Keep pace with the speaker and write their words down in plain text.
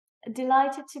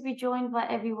Delighted to be joined by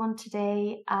everyone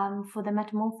today for the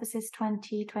Metamorphosis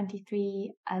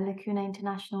 2023 Lacuna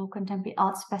International Contemporary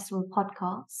Arts Festival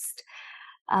podcast.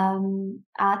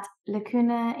 At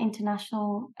Lacuna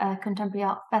International Contemporary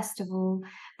Art Festival,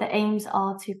 the aims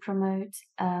are to promote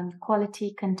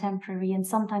quality, contemporary, and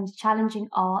sometimes challenging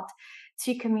art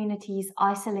to communities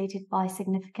isolated by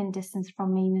significant distance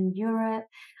from mainland Europe,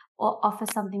 or offer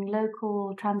something local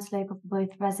or translocal for both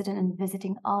resident and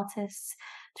visiting artists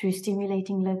through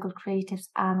stimulating local creatives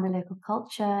and the local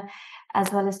culture,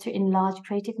 as well as to enlarge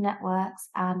creative networks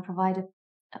and provide a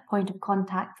point of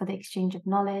contact for the exchange of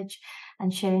knowledge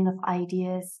and sharing of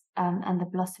ideas and the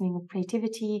blossoming of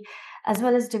creativity, as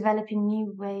well as developing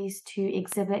new ways to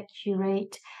exhibit,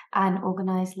 curate, and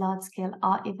organize large-scale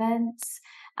art events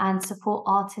and support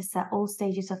artists at all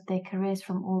stages of their careers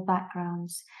from all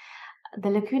backgrounds. The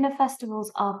Lacuna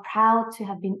Festivals are proud to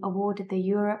have been awarded the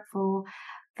Europe for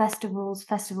Festivals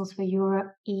for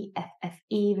Europe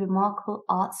EFFE Remarkable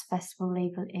Arts Festival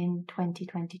label in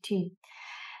 2022.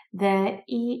 The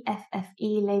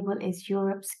EFFE label is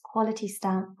Europe's quality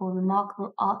stamp for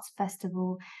Remarkable Arts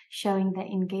Festival, showing their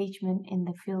engagement in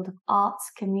the field of arts,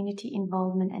 community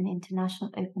involvement, and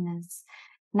international openness.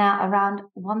 Now, around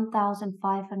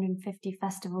 1,550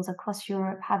 festivals across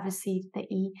Europe have received the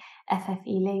EFFE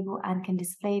label and can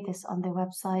display this on their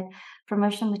website,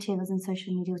 promotional materials, and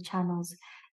social media channels.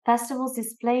 Festivals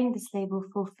displaying this label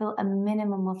fulfill a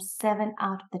minimum of 7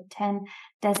 out of the 10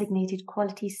 designated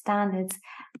quality standards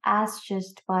as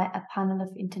judged by a panel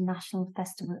of international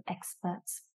festival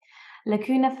experts.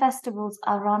 Lacuna Festivals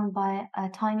are run by a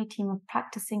tiny team of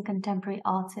practicing contemporary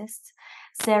artists,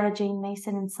 Sarah Jane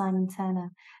Mason and Simon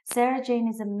Turner. Sarah Jane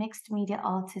is a mixed media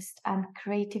artist and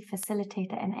creative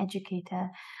facilitator and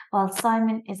educator, while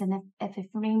Simon is an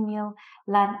ephemeral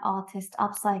land artist,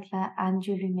 upcycler, and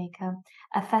jewelry maker,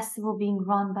 a festival being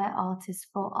run by artists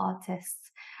for artists.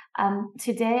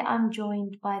 Today, I'm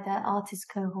joined by the artist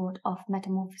cohort of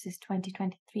Metamorphosis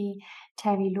 2023,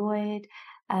 Terry Lloyd,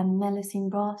 Melusine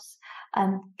Ross,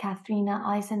 Katharina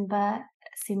Eisenberg,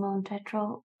 Simone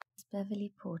Tetro,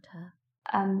 Beverly Porter,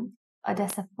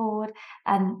 Odessa Ford,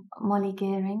 and Molly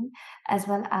Gearing, as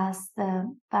well as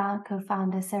the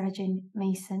co-founder Sarah Jane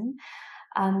Mason,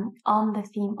 on the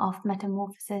theme of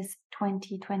Metamorphosis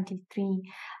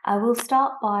 2023. I will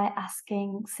start by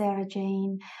asking Sarah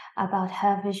Jane about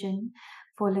her vision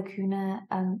for Lacuna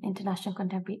International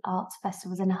Contemporary Arts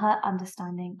Festivals and her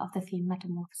understanding of the theme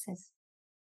Metamorphosis.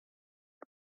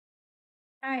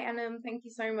 Hi, Anum. Thank you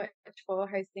so much for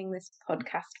hosting this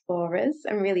podcast for us.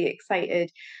 I'm really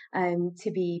excited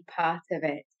to be part of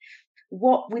it.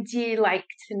 What would you like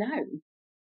to know?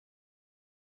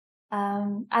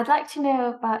 I'd like to know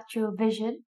about your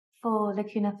vision for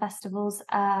Lacuna Festivals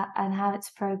and how it's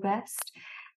progressed,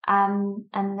 and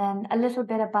then a little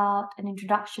bit about an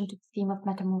introduction to the theme of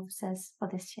Metamorphosis for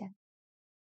this year.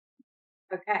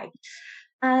 Okay.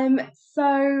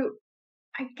 So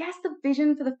I guess the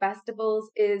vision for the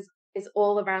festivals is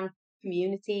all around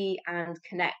community and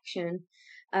connection,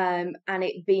 and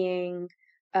it being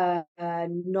a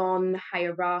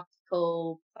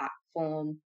non-hierarchical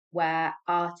platform where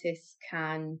artists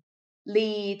can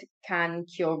lead, can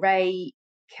curate,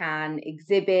 can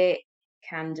exhibit,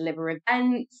 can deliver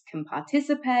events, can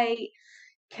participate,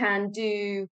 can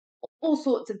do all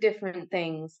sorts of different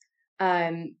things.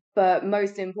 But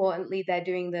most importantly, they're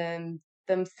doing them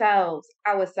themselves,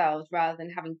 ourselves, rather than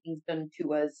having things done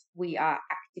to us. We are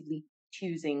actively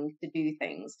choosing to do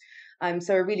things.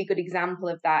 So a really good example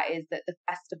of that is that the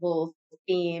festival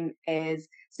theme is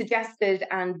suggested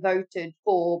and voted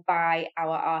for by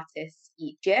our artists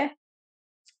each year.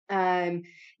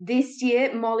 This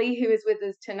year, Molly, who is with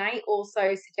us tonight,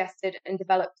 also suggested and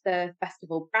developed the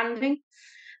festival branding.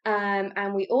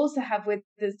 And we also have with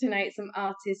us tonight some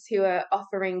artists who are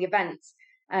offering events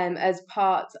as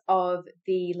part of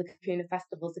the Lacuna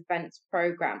Festivals events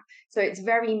program. So it's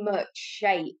very much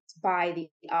shaped by the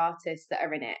artists that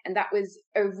are in it. And that was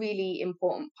a really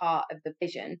important part of the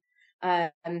vision.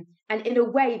 And in a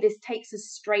way, this takes us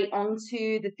straight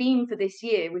onto the theme for this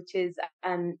year, which is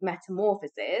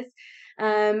Metamorphosis.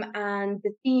 And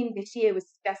the theme this year was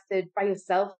suggested by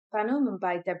yourself, Anum, and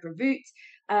by Deborah Root.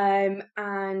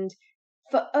 And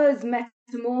for us,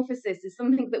 Metamorphosis is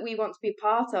something that we want to be a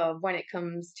part of when it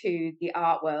comes to the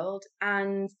art world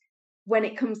and when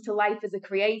it comes to life as a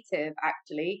creative,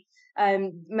 actually.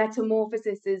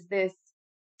 Metamorphosis is this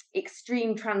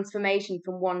extreme transformation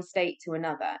from one state to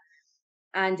another.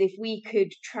 And if we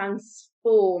could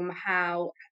transform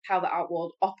how the art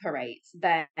world operates,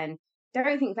 then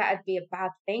don't think that'd be a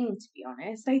bad thing, to be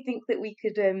honest. I think that we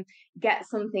could get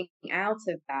something out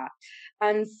of that.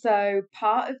 And so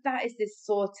part of that is this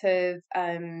sort of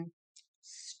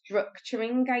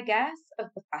structuring, I guess, of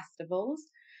the festivals.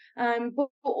 But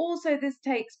also this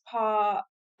takes part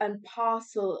and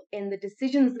parcel in the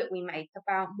decisions that we make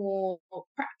about more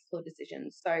practical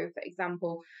decisions. So, for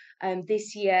example,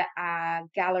 this year our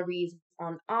galleries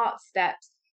on art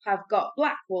steps have got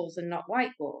black walls and not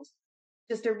white walls.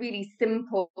 Just a really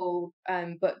simple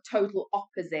but total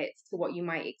opposite to what you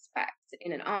might expect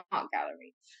in an art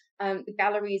gallery. The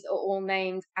galleries are all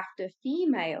named after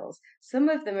females. Some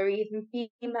of them are even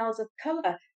females of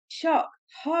colour. Shock,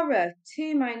 horror,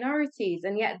 two minorities,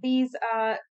 and yet these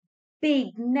are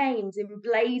big names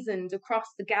emblazoned across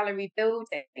the gallery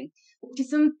building, which is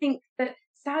something that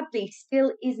sadly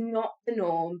still is not the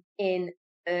norm in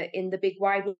the big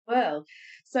wide world.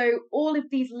 So all of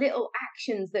these little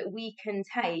actions that we can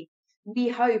take, we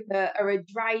hope are a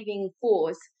driving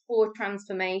force for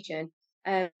transformation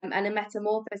and a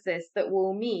metamorphosis that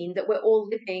will mean that we're all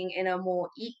living in a more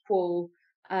equal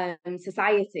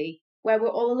society where we're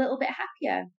all a little bit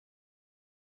happier.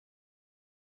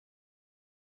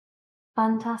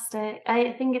 Fantastic.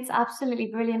 I think it's absolutely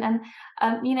brilliant. And,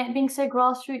 being so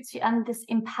grassroots and this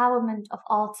empowerment of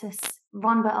artists,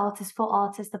 run by artists for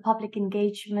artists, the public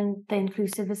engagement, the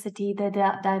inclusivity, the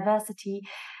diversity.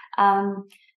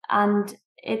 And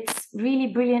it's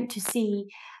really brilliant to see,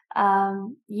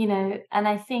 and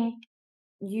I think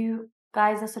you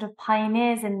guys are sort of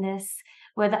pioneers in this,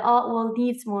 where the art world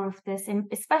needs more of this,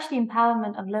 especially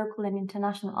empowerment of local and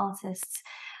international artists.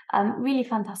 Really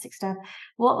fantastic stuff.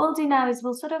 What we'll do now is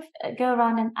we'll sort of go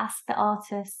around and ask the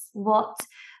artists what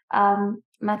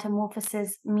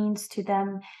metamorphosis means to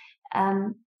them,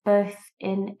 both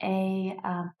in a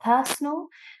personal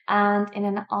and in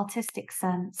an artistic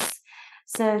sense.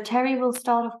 So Terry, we'll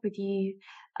start off with you.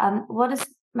 What does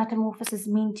metamorphosis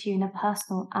mean to you in a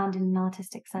personal and in an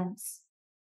artistic sense?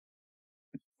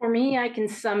 For me, I can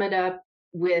sum it up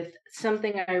with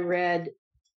something I read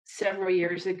several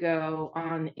years ago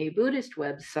on a Buddhist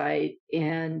website,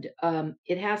 and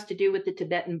it has to do with the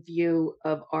Tibetan view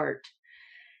of art.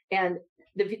 And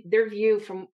their view,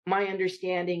 from my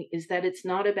understanding, is that it's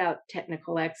not about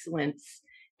technical excellence.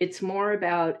 It's more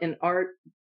about an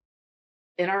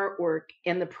artwork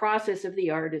and the process of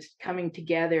the artist coming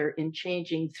together and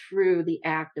changing through the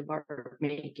act of art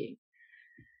making.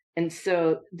 And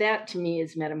so that to me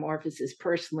is metamorphosis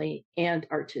personally and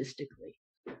artistically.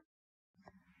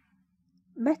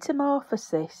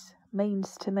 Metamorphosis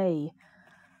means to me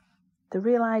the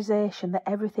realization that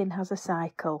everything has a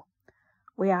cycle.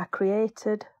 We are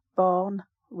created, born,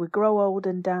 we grow old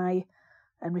and die,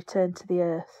 and return to the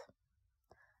earth.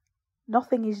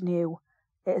 Nothing is new,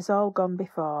 it has all gone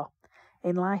before.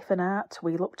 In life and art,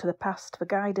 we look to the past for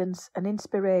guidance and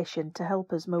inspiration to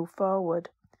help us move forward.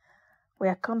 We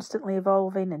are constantly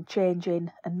evolving and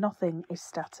changing, and nothing is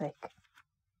static.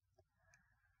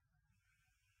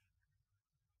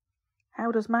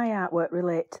 How does my artwork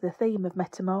relate to the theme of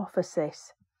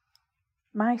metamorphosis?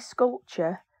 My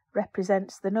sculpture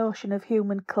represents the notion of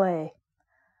human clay,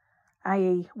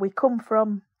 i.e., we come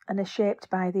from and are shaped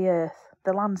by the earth,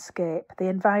 the landscape, the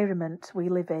environment we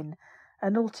live in,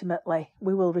 and ultimately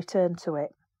we will return to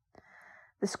it.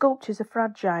 The sculptures are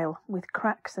fragile, with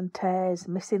cracks and tears,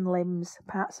 missing limbs,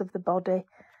 parts of the body,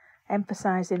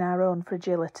 emphasising our own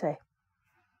fragility.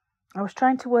 I was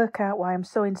trying to work out why I'm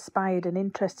so inspired and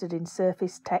interested in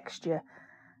surface texture,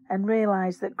 and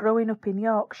realised that growing up in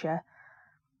Yorkshire,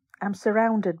 I'm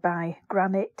surrounded by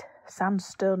granite,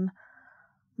 sandstone,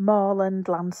 moorland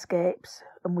landscapes,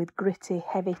 and with gritty,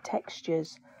 heavy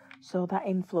textures, so that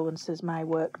influences my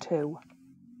work too.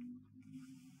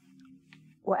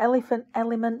 What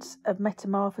elements of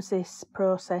metamorphosis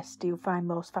process do you find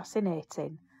most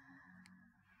fascinating?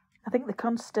 I think the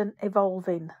constant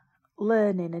evolving,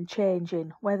 learning and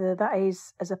changing, whether that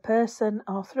is as a person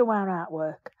or through our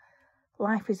artwork.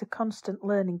 Life is a constant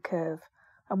learning curve,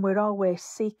 and we're always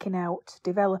seeking out,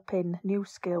 developing new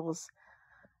skills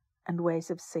and ways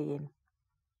of seeing.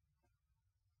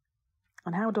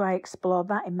 And how do I explore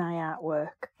that in my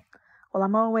artwork? Well,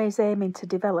 I'm always aiming to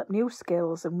develop new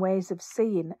skills and ways of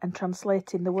seeing and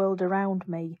translating the world around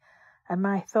me and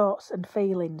my thoughts and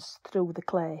feelings through the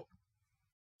clay.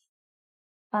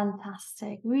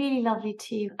 Fantastic. Really lovely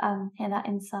to hear that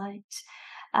insight.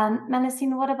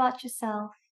 Melusine, what about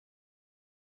yourself?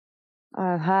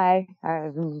 Hi.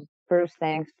 First,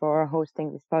 thanks for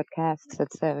hosting this podcast.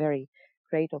 It's a very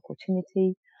great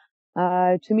opportunity.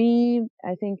 To me,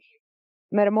 I think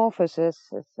metamorphosis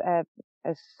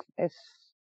is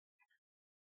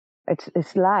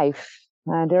it's life.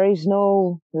 There is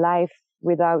no life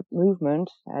without movement.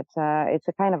 It's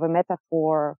a kind of a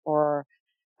metaphor for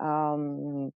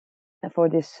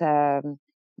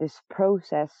this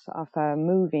process of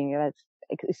moving,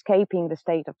 escaping the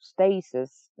state of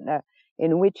stasis,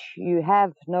 in which you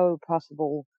have no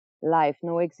possible life,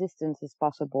 no existence is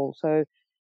possible. So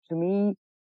to me,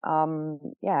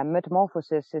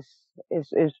 metamorphosis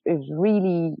is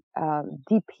really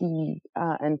deeply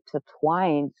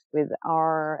intertwined with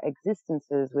our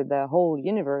existences, with the whole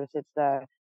universe. It's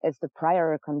the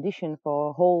prior condition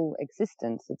for whole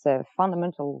existence. It's a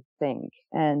fundamental thing,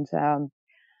 and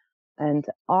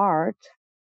art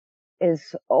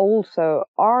is also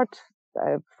art.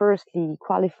 Firstly,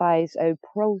 qualifies a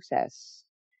process.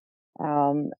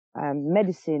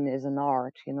 Medicine is an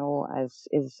art, as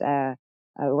is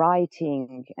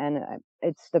writing, and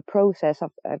it's the process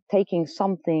of taking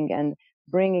something and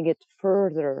bringing it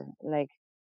further, like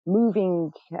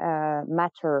moving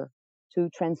matter to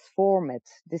transform it.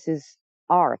 This is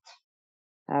art.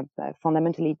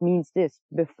 Fundamentally, it means this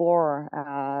before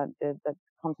the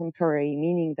contemporary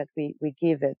meaning that we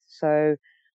give it. So,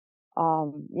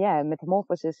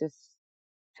 metamorphosis is,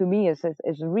 to me, is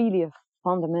really a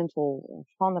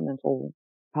fundamental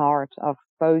part of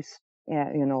both,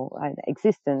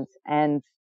 existence and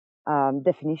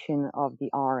definition of the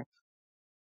art.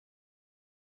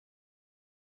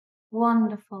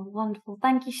 Wonderful, wonderful.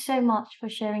 Thank you so much for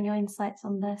sharing your insights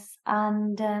on this.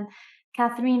 And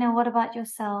Katharina, what about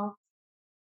yourself?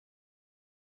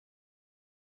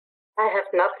 I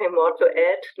have nothing more to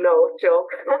add. No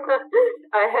joke.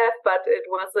 I have, but it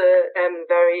was a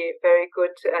very, very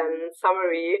good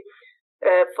summary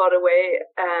for the way.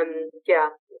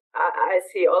 I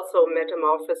see also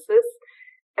metamorphosis.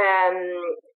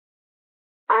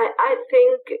 I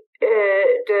think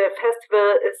the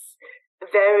festival is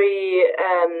very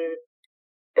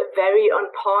on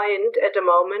point at the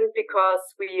moment,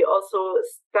 because we also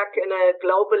stuck in a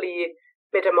globally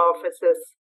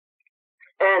metamorphosis.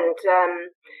 And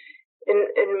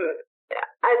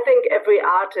I think every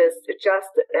artist, just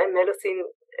Melusine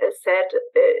said,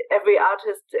 every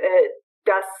artist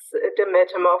does the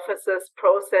metamorphosis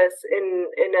process in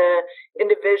a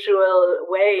individual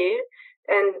way.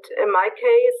 And in my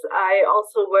case, I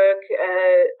also work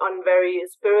on very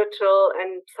spiritual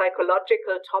and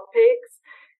psychological topics.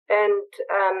 And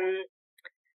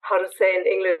how to say in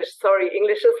English? Sorry,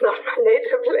 English is not my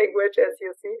native language, as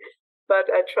you see, but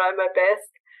I try my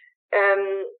best.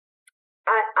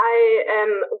 I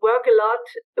work a lot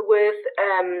with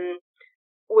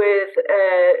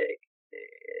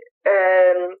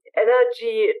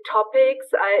energy topics.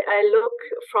 I look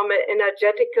from an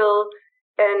energetical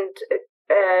and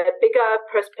bigger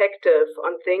perspective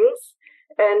on things,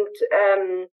 and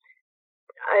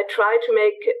I try to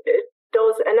make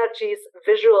those energies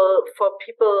visual for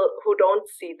people who don't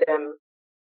see them,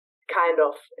 kind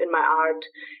of, in my art.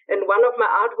 And one of my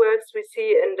artworks we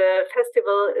see in the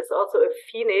festival is also a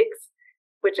phoenix,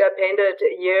 which I painted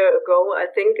a year ago, I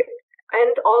think,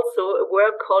 and also a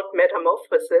work called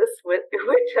Metamorphosis, which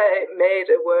I made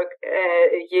a work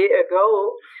a year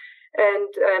ago.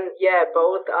 And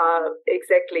both are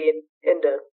exactly in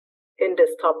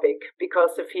this topic,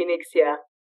 because the phoenix,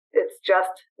 it's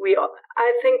just,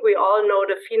 I think we all know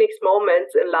the phoenix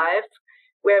moments in life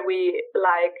where we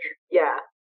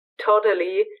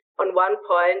totally on one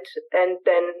point and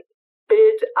then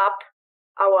build up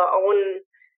our own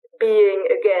being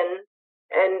again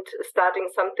and starting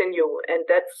something new. And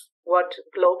that's what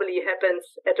globally happens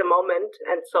at the moment.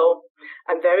 And so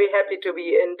I'm very happy to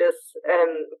be in this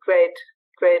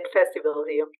great festival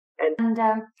here. And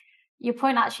your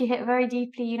point actually hit very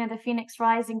deeply, the phoenix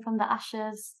rising from the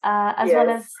ashes, as well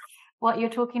as what you're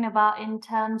talking about in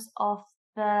terms of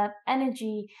the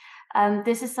energy.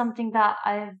 This is something that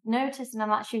I've noticed and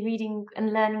I'm actually reading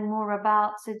and learning more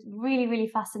about. So it's really, really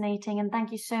fascinating. And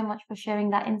thank you so much for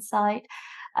sharing that insight.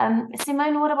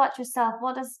 Simone, what about yourself?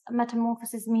 What does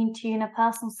metamorphosis mean to you in a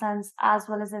personal sense as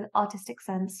well as an artistic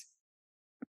sense?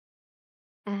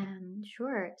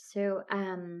 Sure. So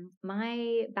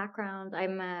my background,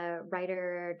 I'm a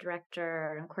writer,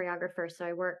 director, and choreographer. So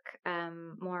I work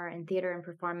more in theater and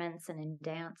performance and in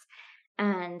dance.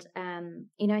 And,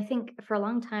 I think for a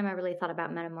long time, I really thought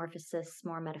about metamorphosis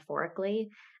more metaphorically,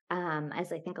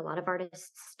 as I think a lot of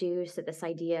artists do. So this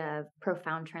idea of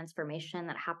profound transformation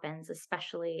that happens,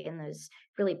 especially in those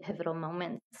really pivotal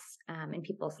moments in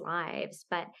people's lives.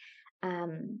 But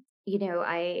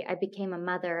I became a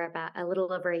mother about a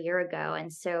little over a year ago.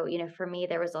 And so, for me,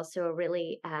 there was also a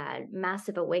really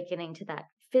massive awakening to that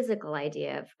physical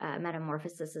idea of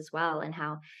metamorphosis as well, and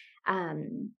how,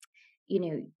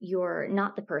 you're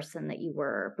not the person that you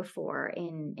were before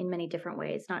in many different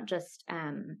ways, not just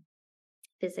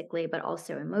physically, but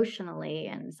also emotionally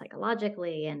and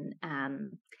psychologically. And,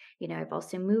 I've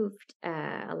also moved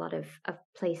a lot of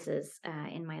places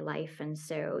in my life. And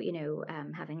so,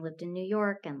 having lived in New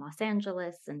York and Los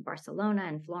Angeles and Barcelona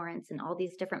and Florence and all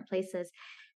these different places,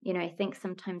 I think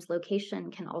sometimes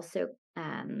location can also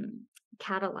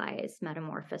catalyze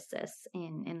metamorphosis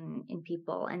in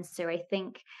people. And so I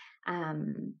think,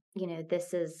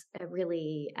 this is a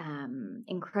really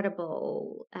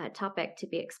incredible topic to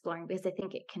be exploring, because I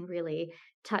think it can really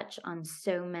touch on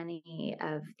so many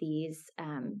of these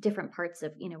different parts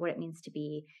of, what it means to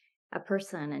be a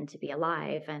person and to be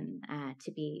alive and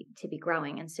to be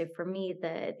growing. And so for me,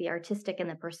 the artistic and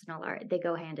the personal art, they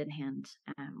go hand in hand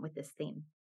with this theme.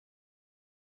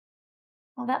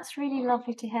 Well, that's really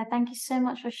lovely to hear. Thank you so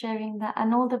much for sharing that,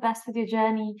 and all the best with your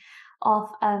journey of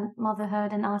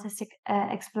motherhood and artistic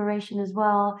exploration as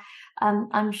well.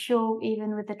 I'm sure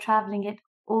even with the traveling, it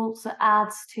also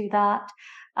adds to that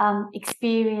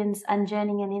experience and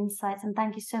journey and insights. And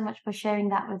thank you so much for sharing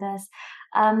that with us.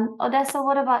 Odessa,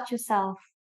 what about yourself?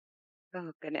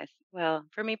 Oh, goodness. Well,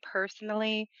 for me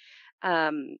personally,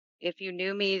 if you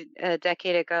knew me a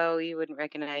decade ago, you wouldn't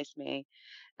recognize me.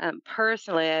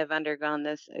 Personally, I've undergone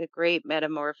this great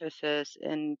metamorphosis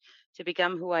and to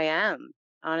become who I am,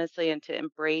 honestly, and to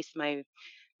embrace my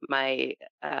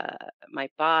uh, my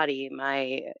body,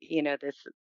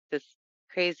 this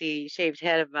crazy shaved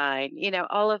head of mine,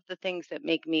 all of the things that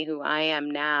make me who I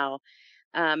am now.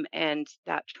 And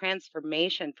that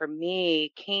transformation for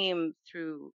me came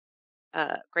through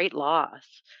great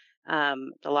loss.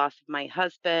 The loss of my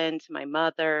husband, my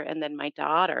mother, and then my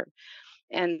daughter.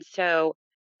 And so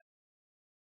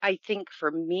I think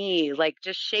for me, like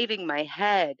just shaving my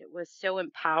head was so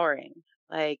empowering.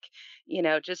 Like,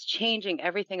 just changing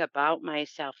everything about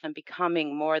myself and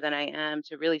becoming more than I am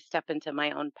to really step into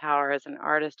my own power as an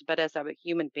artist, but as a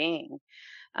human being.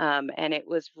 And it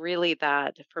was really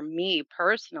that for me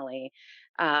personally,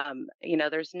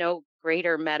 there's no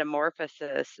greater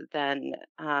metamorphosis than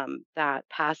that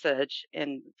passage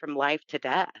from life to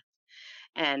death.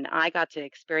 And I got to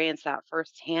experience that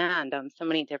firsthand on so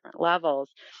many different levels.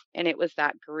 And it was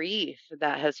that grief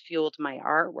that has fueled my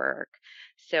artwork.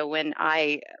 So when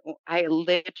I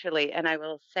literally, and I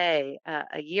will say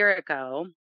a year ago,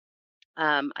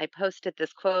 I posted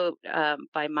this quote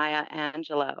by Maya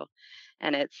Angelou,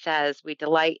 and it says, "We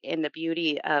delight in the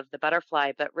beauty of the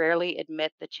butterfly, but rarely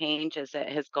admit the changes it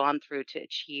has gone through to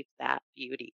achieve that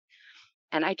beauty."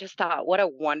 And I just thought, what a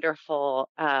wonderful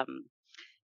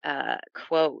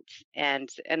quote. And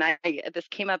I this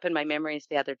came up in my memories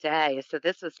the other day. So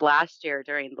this was last year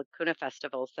during Lacuna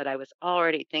Festivals that I was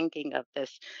already thinking of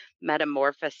this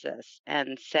metamorphosis,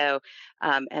 and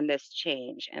this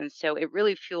change. And so it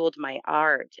really fueled my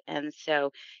art. And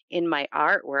so in my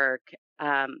artwork,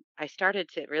 I started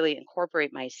to really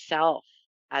incorporate myself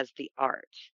as the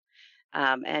art,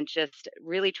 and just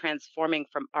really transforming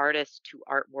from artist to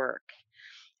artwork.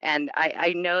 And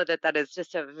I know that that is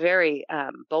just a very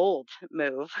bold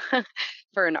move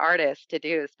for an artist to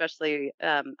do, especially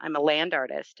I'm a land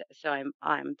artist, so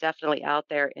I'm definitely out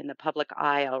there in the public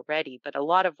eye already. But a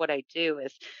lot of what I do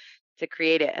is to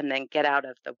create it and then get out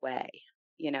of the way,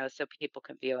 so people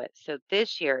can view it. So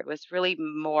this year it was really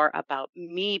more about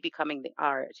me becoming the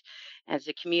art and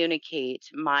to communicate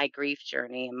my grief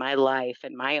journey and my life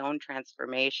and my own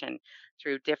transformation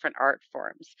through different art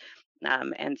forms.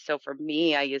 And so for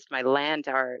me, I used my land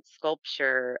art,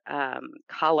 sculpture,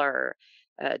 color,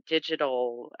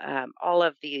 digital, all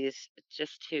of these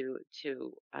just to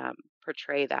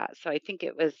portray that. So I think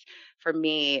it was for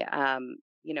me,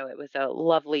 it was a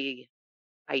lovely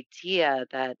idea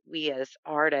that we as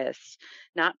artists,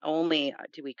 not only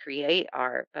do we create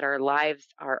art, but our lives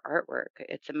are artwork.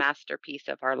 It's a masterpiece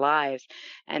of our lives.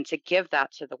 And to give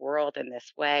that to the world in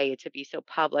this way, to be so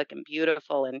public and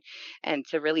beautiful, and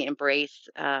to really embrace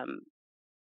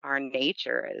our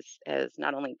nature as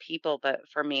not only people, but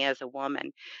for me as a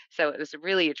woman. So it was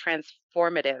really a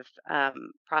transformative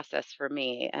process for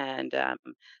me. And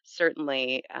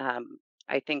certainly,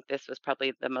 I think this was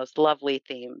probably the most lovely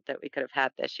theme that we could have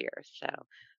had this year. So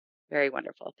very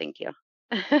wonderful. Thank you.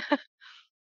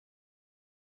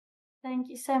 Thank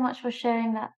you so much for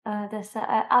sharing that. There's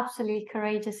absolutely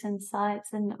courageous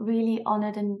insights, and really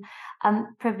honored and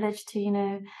privileged to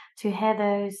hear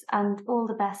those. And all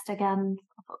the best again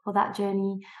for that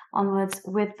journey onwards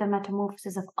with the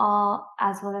metamorphosis of art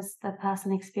as well as the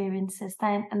personal experiences.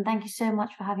 And thank you so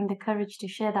much for having the courage to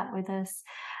share that with us.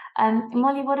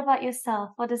 Molly, what about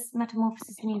yourself? What does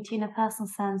metamorphosis mean to you in a personal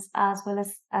sense as well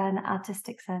as an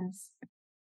artistic sense?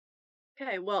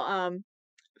 Okay, well,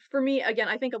 for me, again,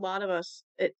 I think a lot of us,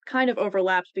 it kind of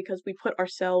overlaps because we put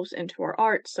ourselves into our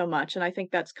art so much. And I think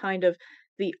that's kind of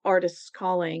the artist's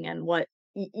calling and what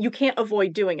you can't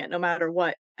avoid doing it no matter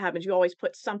what happens. You always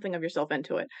put something of yourself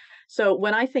into it. So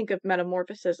when I think of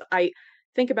metamorphosis, I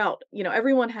think about,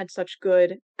 everyone had such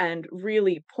good and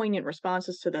really poignant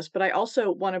responses to this, but I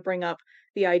also want to bring up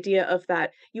the idea of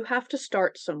that you have to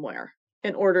start somewhere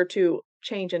in order to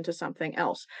change into something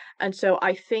else. And so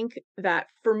I think that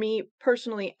for me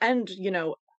personally and,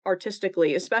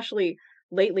 artistically, especially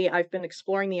lately, I've been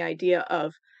exploring the idea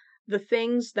of the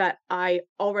things that I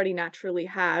already naturally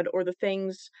had or the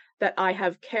things that I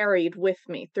have carried with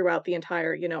me throughout the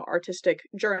entire, artistic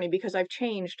journey because I've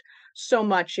changed so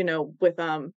much, with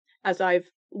as I've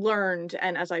learned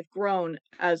and as I've grown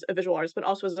as a visual artist, but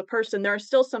also as a person, there are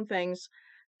still some things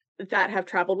that have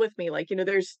traveled with me. Like,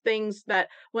 there's things that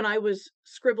when I was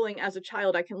scribbling as a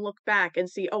child, I can look back and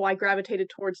see, oh, I gravitated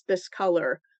towards this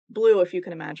color, blue, if you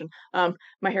can imagine.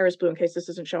 My hair is blue in case this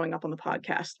isn't showing up on the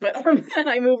podcast, but and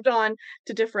I moved on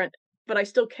to different, but I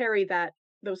still carry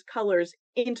those colors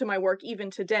into my work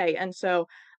even today. And so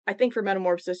I think for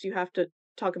metamorphosis, you have to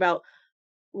talk about,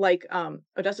 like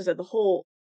Odessa said, the whole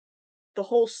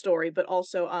story, but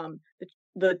also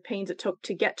the pains it took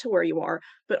to get to where you are,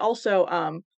 but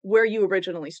also where you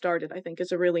originally started, I think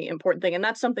is a really important thing. And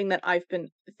that's something that I've been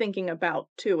thinking about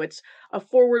too. It's a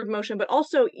forward motion, but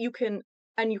also you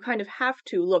kind of have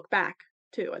to look back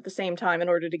too at the same time in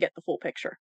order to get the full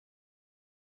picture.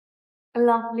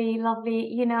 Lovely,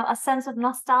 lovely. A sense of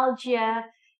nostalgia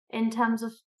in terms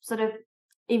of sort of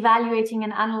evaluating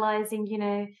and analyzing,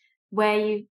 where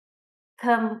you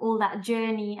come, all that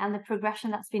journey and the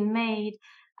progression that's been made,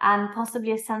 and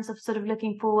possibly a sense of sort of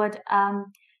looking forward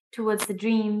towards the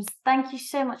dreams. Thank you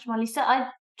so much, Molly. So I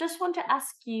just want to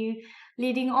ask you,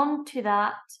 leading on to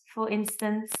that, for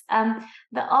instance, the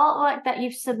artwork that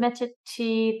you've submitted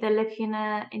to the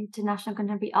Lacuna International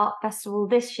Contemporary Art Festival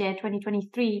this year,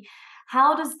 2023,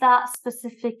 how does that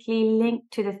specifically link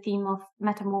to the theme of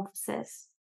metamorphosis?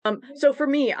 So for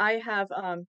me, I have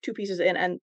two pieces in,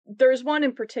 and there's one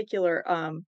in particular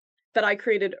that I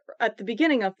created at the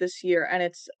beginning of this year, and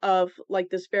it's of like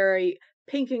this very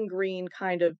pink and green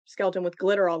kind of skeleton with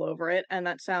glitter all over it, and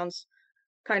that sounds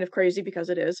kind of crazy because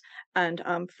it is. And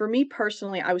for me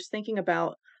personally, I was thinking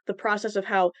about the process of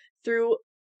how throughout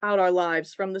our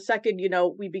lives, from the second,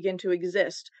 we begin to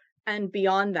exist, and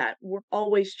beyond that, we're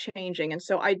always changing. And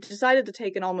so I decided to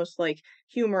take an almost like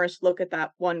humorous look at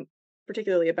that one,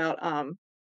 particularly about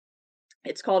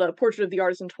it's called A Portrait of the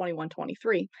Artist in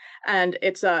 2123. And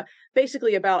it's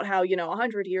basically about how,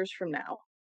 100 years from now,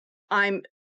 I'm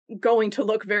going to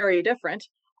look very different.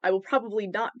 I will probably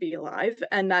not be alive.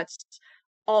 And that's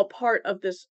all part of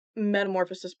this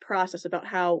metamorphosis process about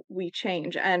how we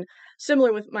change. And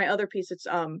similar with my other piece, it's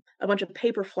a bunch of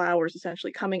paper flowers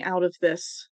essentially coming out of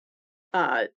this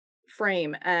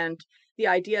frame. And the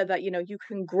idea that, you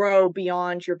can grow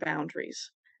beyond your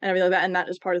boundaries and everything like that. And that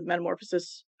is part of the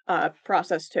metamorphosis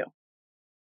process too.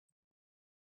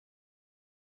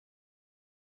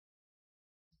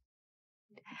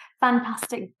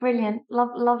 Fantastic, brilliant,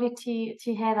 lovely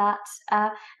to hear that,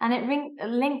 and it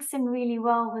links in really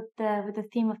well with the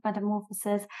theme of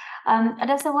metamorphosis.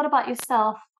 Odessa, what about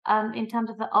yourself? In terms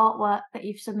of the artwork that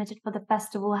you've submitted for the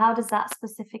festival, how does that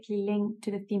specifically link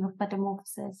to the theme of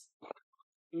metamorphosis?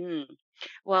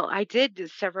 Well, I did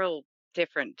several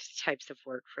different types of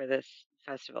work for this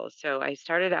festival. So I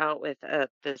started out with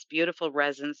this beautiful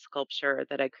resin sculpture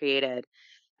that I created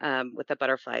with a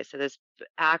butterfly. So this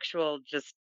actual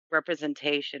just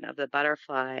representation of the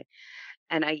butterfly.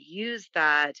 And I used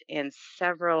that in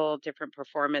several different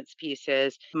performance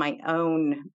pieces, my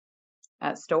own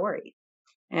story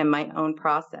and my own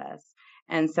process.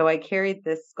 And so I carried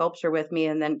this sculpture with me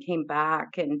and then came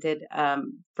back and did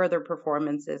further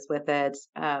performances with it.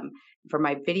 For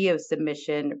my video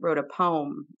submission, wrote a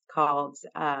poem called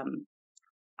I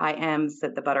Am,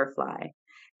 Said the Butterfly.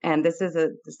 And this is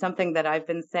something that I've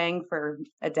been saying for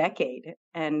a decade.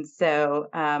 And so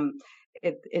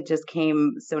it just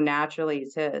came so naturally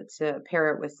to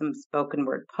pair it with some spoken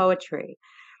word poetry.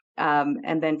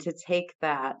 And then to take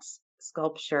that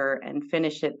sculpture and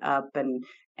finish it up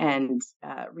and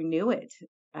renew it.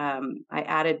 I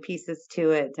added pieces to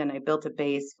it and I built a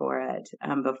base for it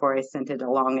before I sent it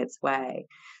along its way.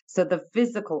 So the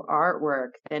physical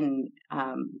artwork then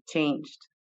changed,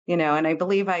 and I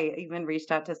believe I even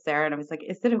reached out to Sarah and I was like,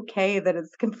 is it okay that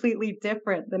it's completely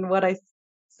different than what I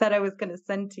said I was going to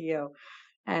send to you?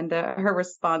 And her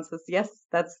response was, yes,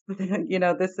 that's,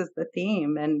 this is the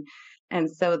theme. And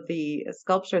so the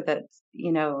sculpture that,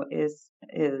 is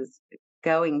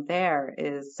going there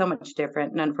is so much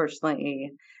different. And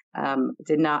unfortunately,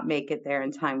 did not make it there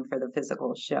in time for the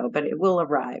physical show, but it will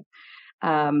arrive.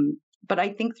 But I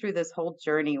think through this whole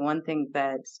journey, one thing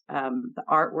that the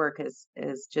artwork is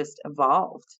just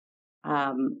evolved.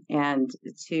 And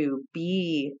to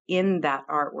be in that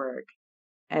artwork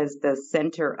as the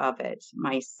center of it,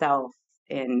 myself,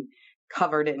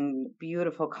 covered in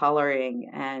beautiful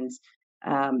coloring, and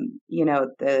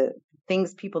the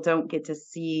things people don't get to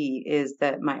see is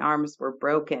that my arms were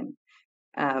broken.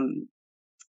 Sorry.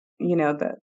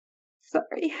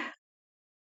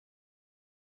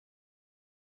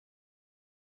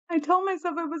 I told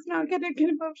myself I was not going to get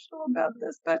emotional about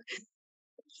this, but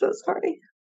I'm so sorry.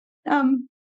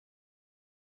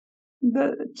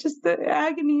 The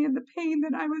agony and the pain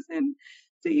that I was in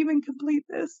to even complete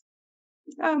this.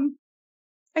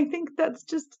 I think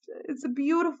it's a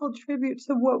beautiful tribute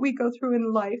to what we go through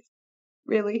in life,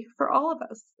 really, for all of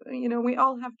us. We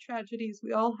all have tragedies,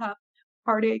 we all have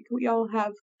heartache, we all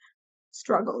have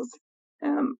struggles.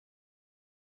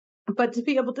 But to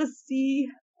be able to see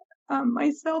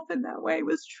myself in that way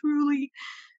was truly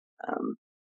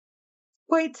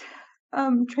quite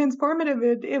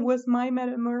transformative. It was my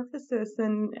metamorphosis,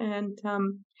 and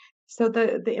so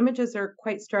the images are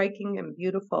quite striking and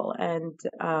beautiful. And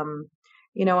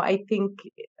I think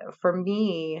for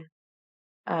me,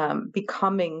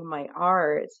 becoming my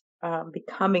art,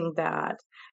 becoming that,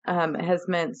 has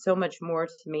meant so much more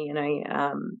to me. And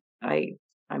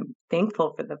I'm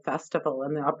thankful for the festival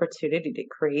and the opportunity to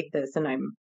create this. And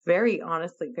I'm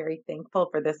honestly very thankful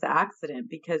for this accident,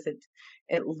 because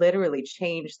it literally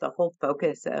changed the whole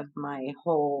focus of my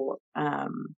whole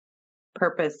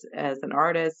purpose as an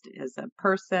artist, as a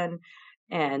person,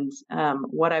 and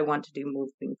what I want to do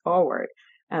moving forward.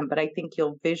 But I think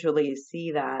you'll visually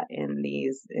see that in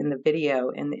the video,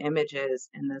 in the images,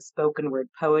 in the spoken word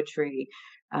poetry,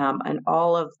 and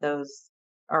all of those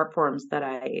art forms that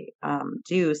I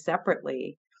do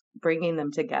separately, bringing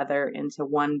them together into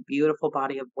one beautiful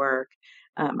body of work.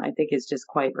 I think is just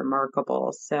quite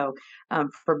remarkable. So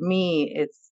for me,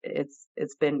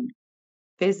 it's been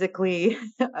physically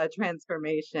a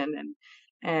transformation,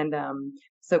 and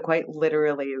so quite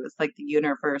literally, it was like the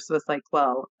universe was like,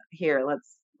 well, here,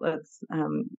 let's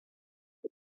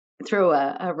throw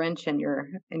a wrench in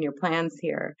your plans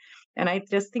here. And I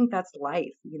just think that's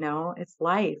life. It's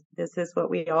life. This is what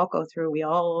we all go through. We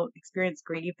all experience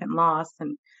grief and loss,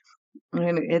 and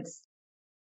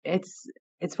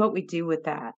it's what we do with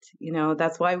that.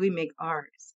 That's why we make art.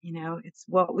 It's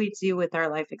what we do with our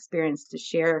life experience to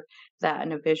share that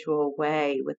in a visual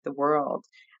way with the world.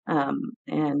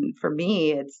 And for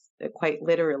me, it's quite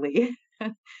literally,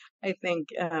 I think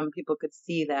people could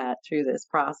see that through this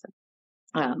process.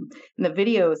 And the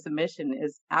video submission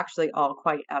is actually all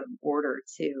quite out of order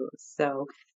too. So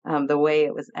the way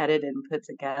it was edited and put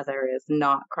together is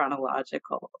not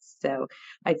chronological. So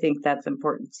I think that's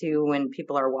important too when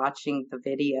people are watching the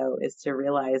video, is to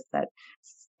realize that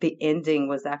the ending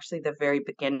was actually the very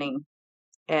beginning,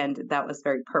 and that was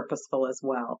very purposeful as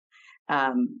well.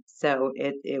 So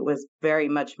it was very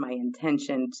much my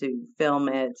intention to film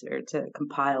it or to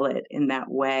compile it in that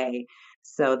way,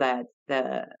 so that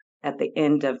at the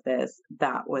end of this,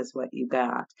 that was what you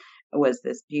got, was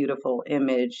this beautiful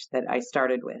image that I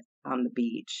started with on the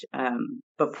beach,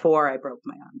 before I broke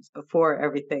my arms, before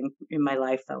everything in my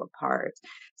life fell apart.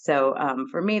 So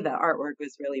for me, the artwork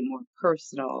was really more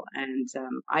personal, and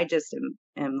I just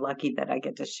am lucky that I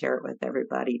get to share it with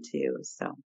everybody too.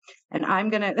 So, and I'm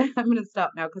gonna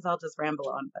stop now, because I'll just ramble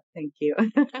on. But thank you.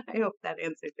 I hope that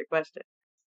answers your question.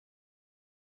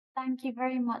 Thank you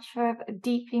very much for a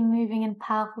deeply moving and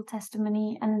powerful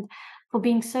testimony, and for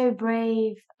being so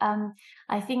brave.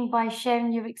 I think by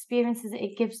sharing your experiences,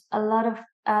 it gives a lot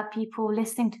of people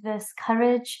listening to this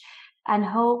courage and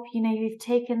hope. You've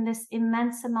taken this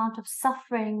immense amount of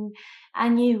suffering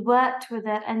and you worked with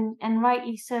it, and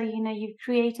rightly so. You've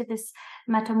created this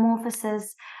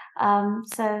metamorphosis.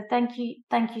 So thank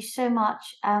you so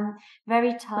much.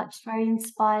 Very touched, very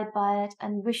inspired by it,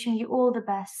 and wishing you all the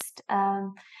best.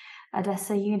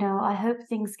 Odessa, I hope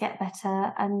things get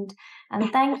better, and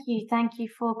thank you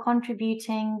for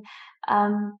contributing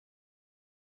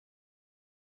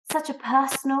such a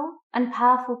personal and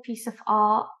powerful piece of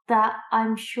art that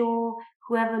I'm sure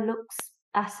whoever looks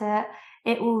at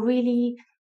it will really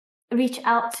reach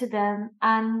out to them,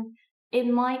 and it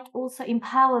might also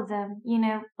empower them,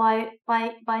 by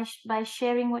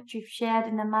sharing what you've shared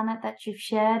in the manner that you've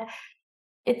shared.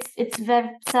 it's very,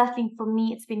 certainly for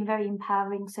me, it's been very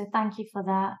empowering. So thank you for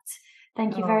that.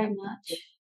 Thank you very much.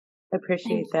 I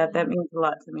appreciate that. That means a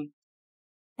lot to me.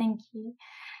 Thank you.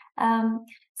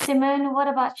 Simone, what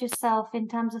about yourself in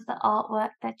terms of the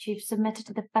artwork that you've submitted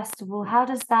to the festival? How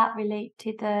does that relate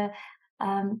to the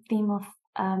theme of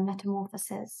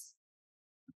metamorphosis?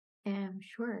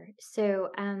 Sure. So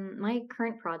my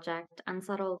current project,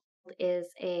 Unsettled, is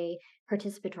a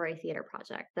participatory theater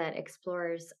project that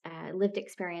explores lived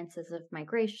experiences of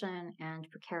migration and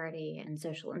precarity and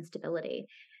social instability.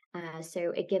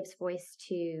 So it gives voice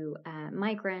to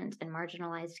migrant and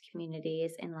marginalized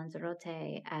communities in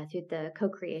Lanzarote through the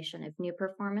co-creation of new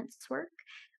performance work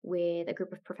with a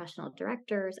group of professional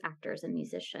directors, actors, and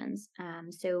musicians.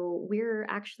 So we're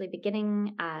actually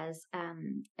beginning as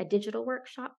a digital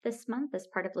workshop this month as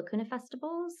part of Lacuna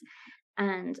Festivals,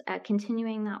 and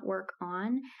continuing that work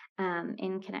on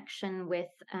in connection with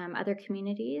other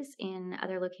communities in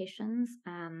other locations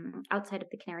outside of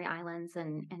the Canary Islands,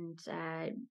 and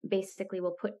basically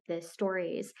we'll put the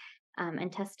stories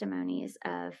and testimonies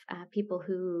of people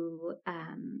who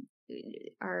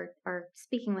are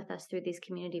speaking with us through these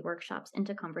community workshops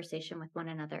into conversation with one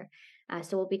another.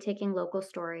 So we'll be taking local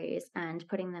stories and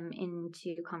putting them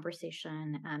into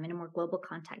conversation in a more global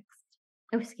context.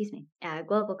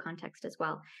 Global context as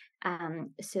well,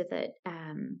 so that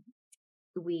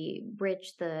we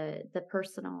bridge the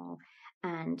personal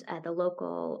and the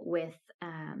local with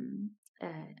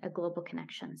a global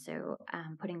connection. So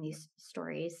putting these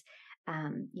stories,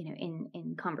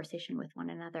 in conversation with one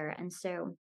another. And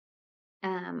so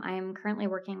I am currently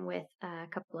working with a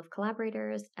couple of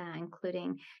collaborators,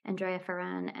 including Andrea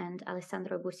Ferran and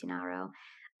Alessandro Bucinaro,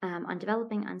 on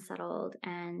developing Unsettled.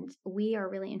 And we are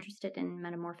really interested in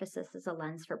metamorphosis as a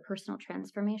lens for personal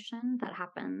transformation that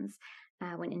happens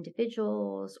when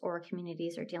individuals or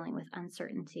communities are dealing with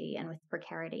uncertainty and with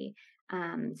precarity.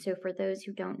 So for those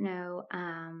who don't know,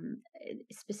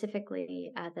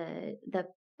 specifically the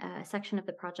section of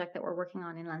the project that we're working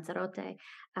on in Lanzarote,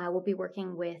 we'll be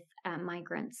working with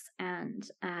migrants, and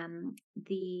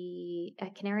the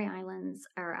Canary Islands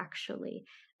are actually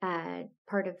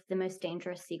part of the most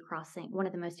dangerous sea crossing, one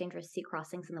of the most dangerous sea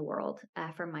crossings in the world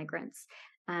for migrants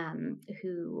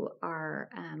who are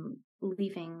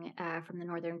leaving from the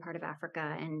northern part of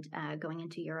Africa and going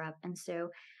into Europe. And so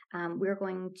we're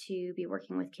going to be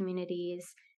working with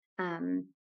communities,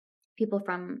 people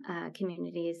from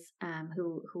communities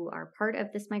who are part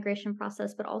of this migration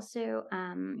process, but also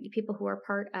people who are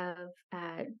part of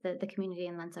the community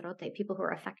in Lanzarote, people who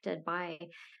are affected by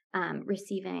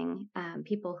receiving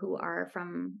people who are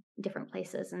from different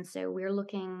places. And so we're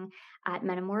looking at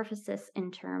metamorphosis in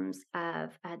terms of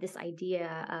this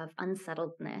idea of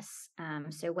unsettledness.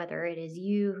 So whether it is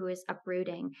you who is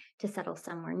uprooting to settle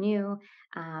somewhere new,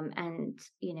 and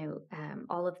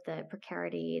all of the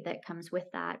precarity that comes with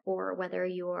that, or whether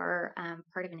you're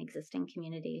part of an existing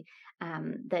community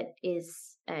that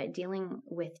is dealing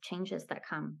with changes that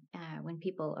come when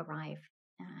people arrive.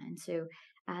 And so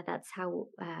that's how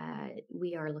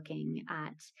we are looking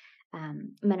at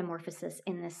metamorphosis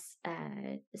in this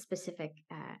specific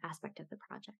aspect of the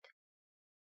project.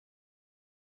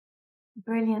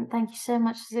 Brilliant. Thank you so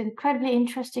much. It's incredibly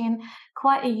interesting and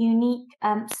quite a unique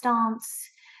stance.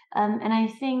 And I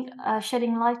think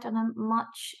shedding light on a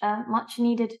much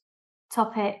needed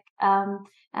topic. And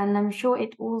I'm sure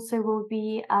it also will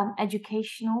be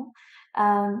educational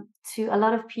to a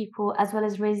lot of people, as well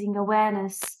as raising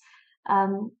awareness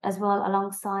as well,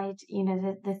 alongside,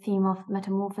 the theme of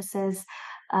metamorphosis,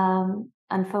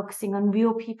 and focusing on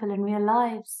real people and real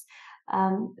lives.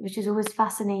 Which is always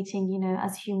fascinating,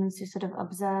 as humans to sort of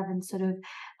observe and sort of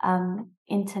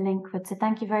interlink with. So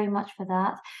thank you very much for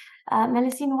that.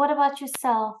 Melusine, what about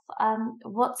yourself?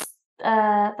 What's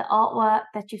the artwork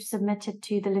that you've submitted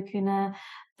to the Lacuna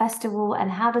Festival,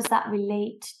 and how does that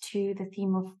relate to the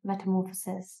theme of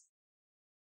metamorphosis?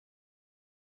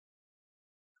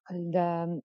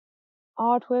 The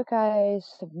artwork I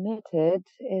submitted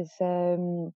is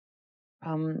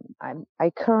I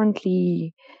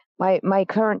currently my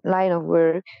current line of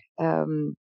work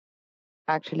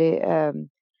actually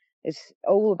is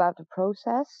all about the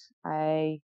process.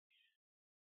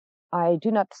 I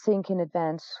do not think in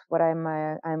advance what I'm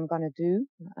gonna do,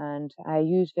 and I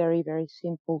use very, very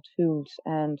simple tools,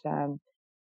 and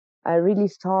I really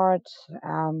start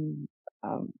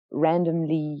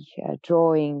randomly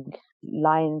drawing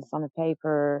lines on a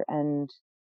paper, and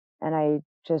I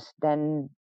just then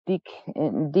dig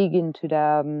into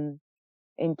the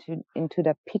into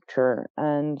the picture.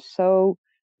 And so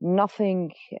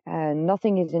nothing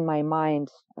is in my mind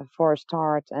for a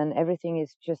start, and everything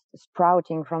is just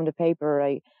sprouting from the paper.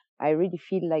 I really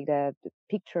feel like the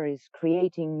picture is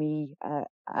creating me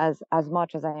as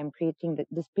much as I am creating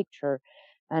this picture.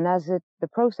 And as the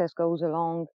process goes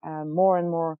along, more and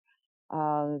more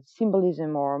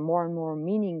symbolism or more and more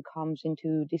meaning comes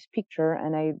into this picture,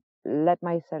 and I let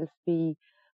myself be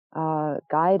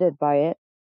guided by it.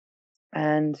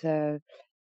 And so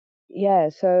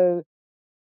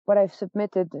what I've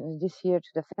submitted this year to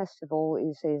the festival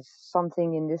is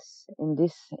something in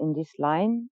this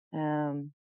line.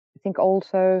 I think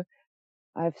also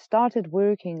I've started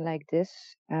working like this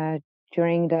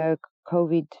during the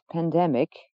COVID pandemic,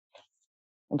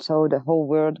 and so the whole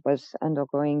world was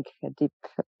undergoing a deep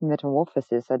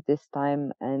metamorphosis at this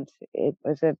time, and it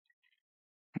was a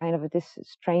kind of this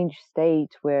strange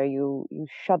state where you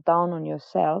shut down on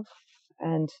yourself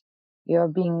and you're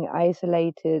being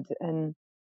isolated, and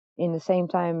in the same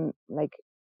time, like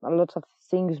a lot of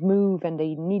things move and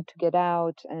they need to get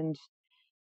out, and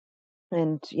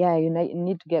yeah, you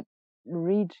need to get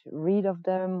rid of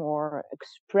them or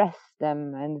express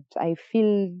them. And I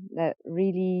feel that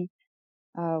really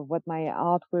what my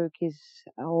artwork is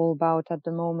all about at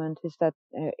the moment is that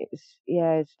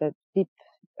it's that deep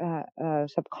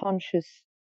subconscious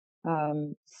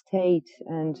state,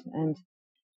 and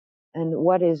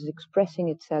what is expressing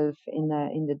itself in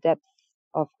the depth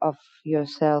of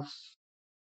yourself,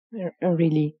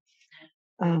 really.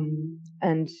 And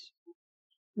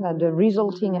the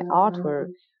resulting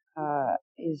artwork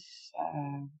is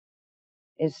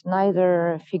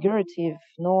neither figurative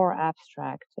nor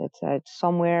abstract. It's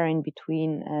somewhere in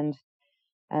between,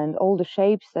 and all the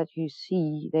shapes that you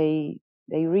see, they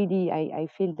really, I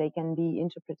feel they can be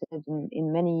interpreted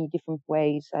in many different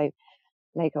ways.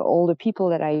 Like all the people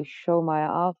that I show my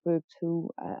artwork to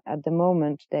at the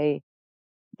moment, they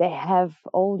have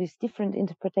all these different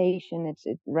interpretation.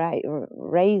 It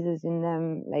raises in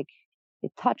them, like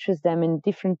it touches them in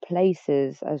different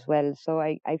places as well. So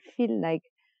I feel like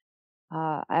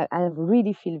I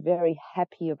really feel very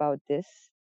happy about this,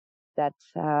 that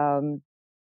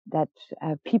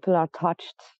people are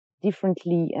touched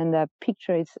differently, and the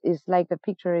picture is like the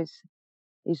picture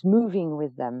is moving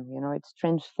with them. It's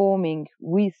transforming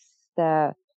with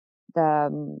the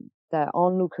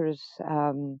onlookers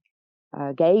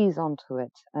gaze onto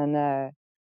it. And I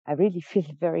really feel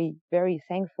very, very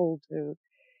thankful to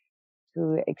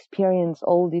experience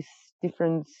all these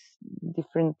different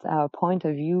point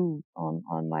of view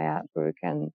on my artwork.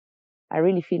 And I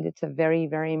really feel it's a very,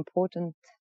 very important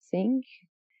thing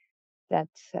that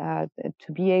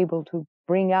to be able to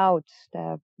bring out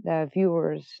the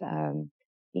viewers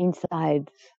inside,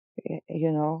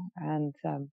 and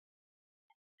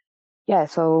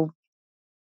so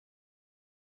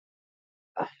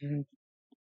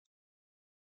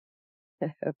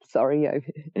sorry,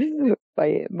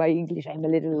 my English, I'm a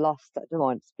little lost at the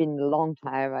moment. It's been a long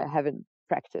time. I haven't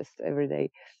practiced every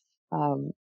day.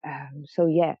 So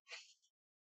yeah.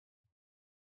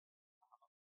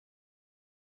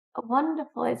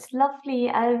 Wonderful. It's lovely.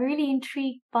 I'm really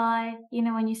intrigued by,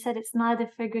 when you said it's neither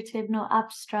figurative nor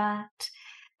abstract,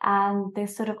 and the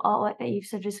sort of artwork that you've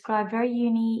sort of described, very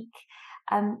unique,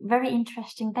 very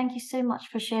interesting. Thank you so much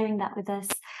for sharing that with us.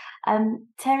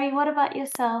 Terry, what about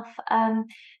yourself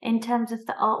in terms of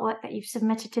the artwork that you've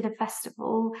submitted to the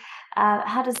festival?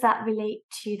 How does that relate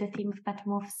to the theme of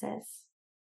metamorphosis?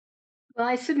 Well,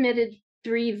 I submitted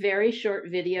 3 very short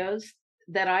videos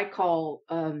that I call,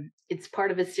 it's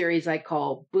part of a series I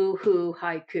call Boohoo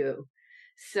Haiku.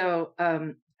 So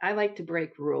I like to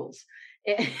break rules.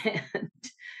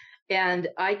 And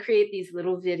I create these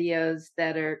little videos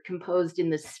that are composed in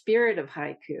the spirit of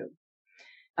haiku,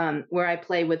 where I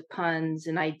play with puns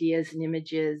and ideas and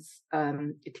images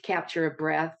to capture a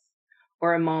breath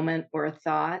or a moment or a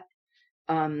thought,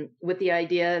 with the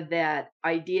idea that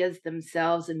ideas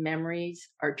themselves and memories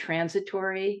are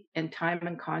transitory and time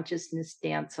and consciousness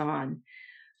dance on.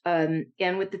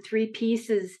 And with the 3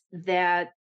 pieces that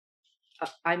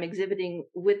I'm exhibiting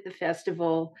with the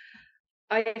festival,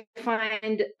 I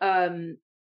find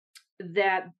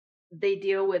that they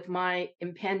deal with my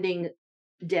impending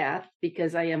death,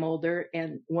 because I am older,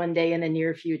 and one day in the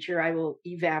near future I will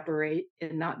evaporate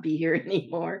and not be here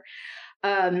anymore.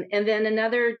 And then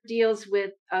another deals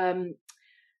with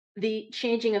the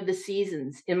changing of the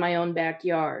seasons in my own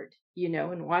backyard,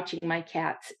 and watching my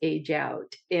cats age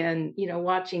out, and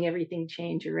watching everything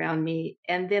change around me.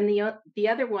 And then the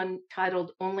other one,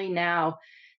 titled Only Now,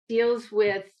 deals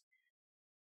with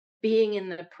being in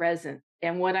the present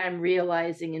and what I'm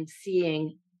realizing and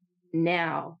seeing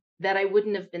now that I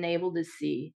wouldn't have been able to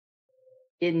see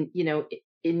in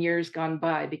years gone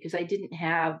by, because I didn't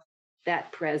have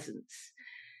that presence.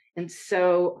 And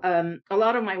so a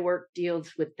lot of my work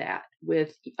deals with that,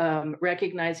 with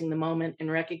recognizing the moment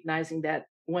and recognizing that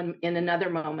in another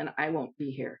moment I won't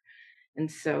be here.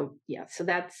 And so, so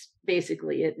that's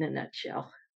basically it in a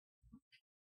nutshell.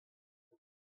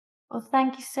 Well,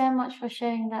 thank you so much for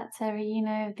sharing that, Terry.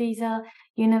 These are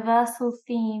universal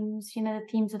themes, the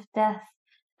themes of death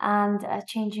and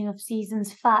changing of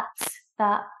seasons, facts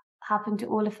that happen to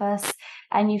all of us.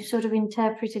 And you've sort of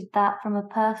interpreted that from a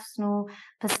personal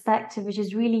perspective, which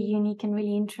is really unique and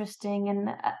really interesting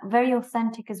and very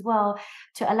authentic as well,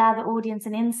 to allow the audience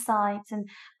an insight and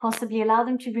possibly allow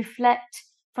them to reflect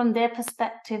from their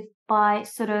perspective by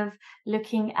sort of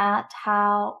looking at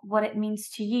what it means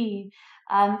to you.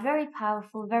 Very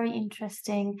powerful, very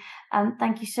interesting.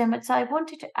 Thank you so much. So I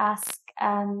wanted to ask,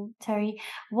 Terry,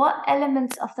 what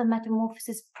elements of the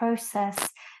metamorphosis process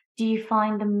do you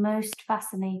find the most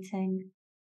fascinating?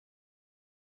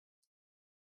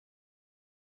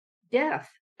 Death.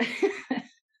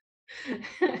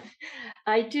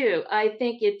 I do. I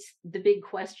think it's the big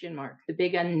question mark, the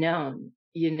big unknown,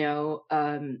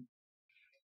 and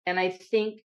I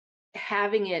think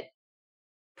having it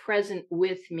present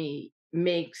with me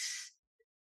makes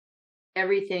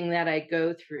everything that I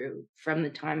go through from the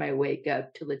time I wake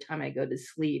up till the time I go to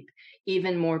sleep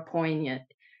even more poignant.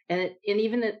 And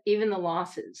even the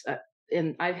losses,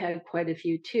 and I've had quite a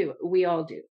few too. We all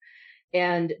do.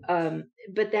 And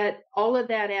but that all of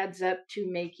that adds up to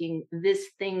making this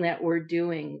thing that we're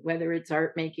doing, whether it's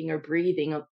art making or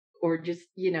breathing or just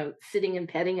sitting and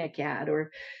petting a cat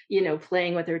or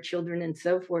playing with our children and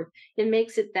so forth, it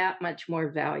makes it that much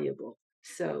more valuable.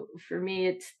 So for me,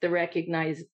 it's the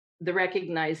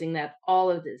recognizing that all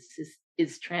of this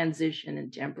is transition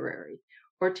and temporary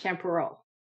or temporal.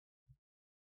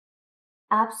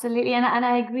 Absolutely, and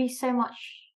I agree so much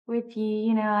with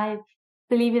you. I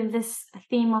believe in this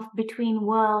theme of between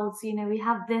worlds. We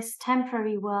have this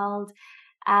temporary world,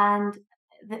 and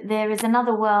there is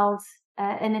another world,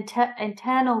 an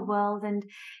eternal world, and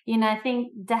I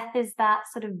think death is that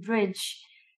sort of bridge,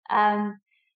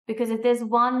 because if there's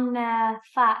one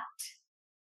fact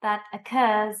that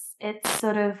occurs, it's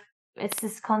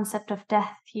this concept of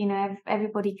death.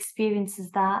 Everybody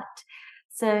experiences that.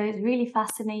 So it's really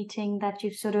fascinating that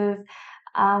you've sort of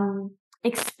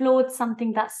explored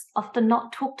something that's often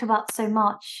not talked about so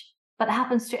much, but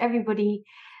happens to everybody.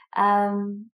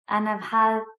 And I've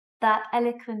had that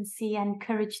eloquency and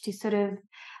courage to sort of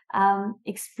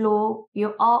explore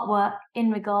your artwork in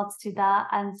regards to that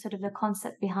and sort of the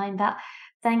concept behind that.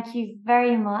 Thank you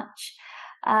very much.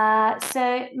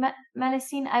 So,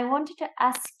 Melusine, I wanted to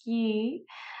ask you,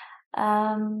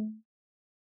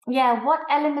 what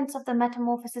elements of the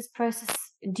metamorphosis process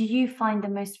do you find the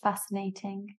most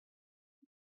fascinating?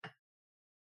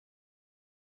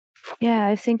 Yeah,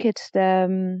 I think it's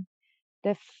the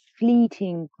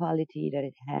fleeting quality that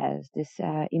it has, this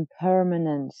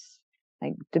impermanence.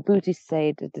 Like the Buddhists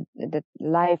say that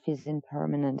life is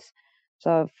impermanence.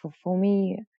 So for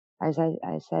me, as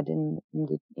I said in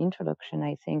the introduction,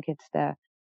 I think it's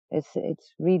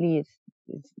really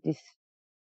this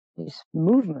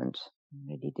movement,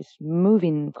 really this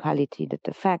moving quality, that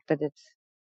the fact that it's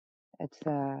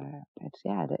the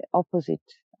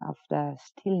opposite of the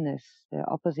stillness, the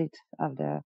opposite of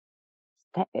the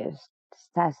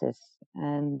stasis,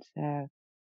 and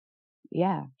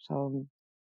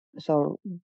so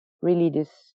really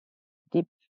this deep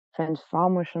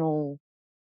transformational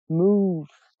move,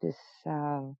 this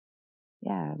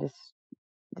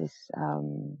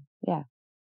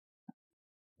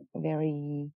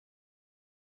very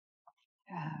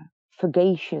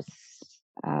fugacious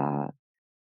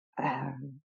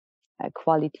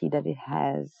quality that it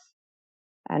has,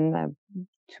 and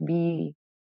to be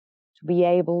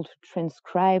able to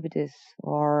transcribe this,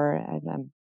 or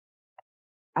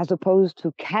as opposed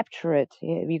to capture it,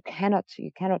 you cannot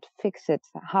fix it.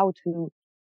 How to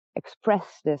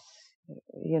express this,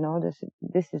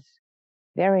 this is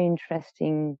very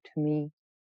interesting to me.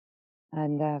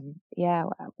 And I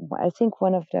think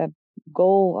one of the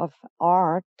goal of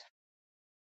art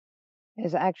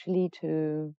is actually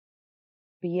to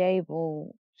be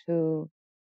able to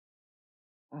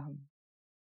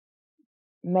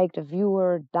make the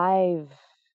viewer dive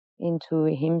into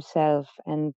himself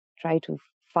and try to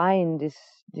find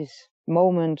this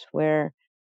moment where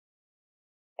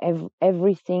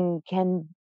everything can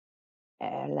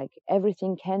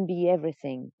everything can be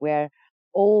everything, where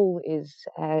all is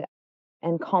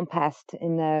encompassed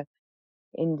in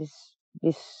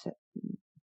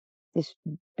this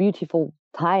beautiful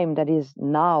time that is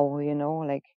now,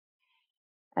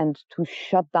 and to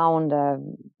shut down the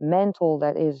mental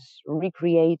that is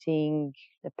recreating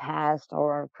the past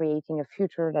or creating a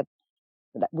future that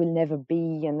will never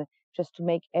be, and just to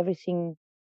make everything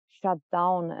shut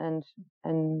down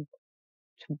and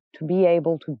to be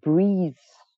able to breathe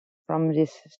from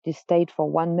this state for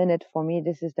 1 minute. For me,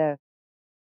 this is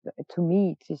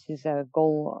a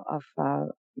goal of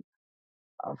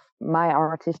my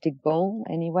artistic goal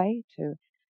anyway, to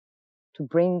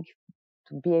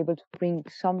be able to bring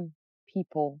some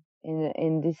people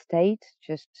in this state,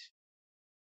 just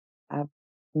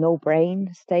no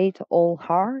brain state, all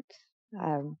heart.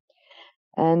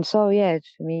 And so, yeah,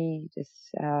 to me,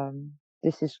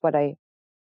 this is what I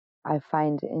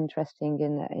find interesting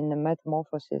in the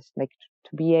metamorphosis, like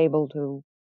to be able to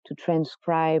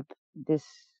transcribe this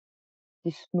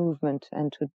movement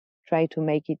and to try to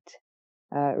make it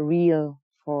real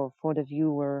for the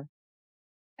viewer,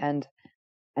 and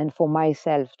for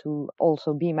myself to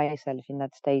also be myself in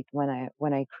that state when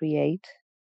I create.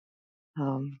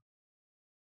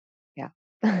 Yeah.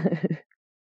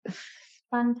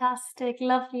 Fantastic,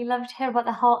 lovely, lovely to hear about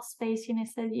the heart space.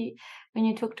 So when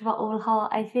you talked about all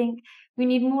heart, I think we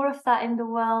need more of that in the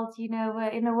world. We're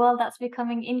in a world that's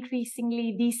becoming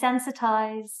increasingly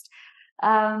desensitized,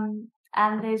 and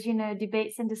there's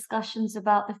debates and discussions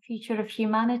about the future of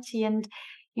humanity and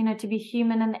to be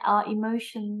human and our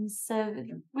emotions. So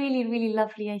really, really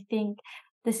lovely. I think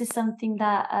this is something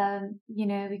that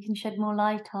we can shed more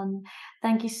light on.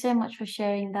 Thank you so much for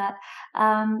sharing that.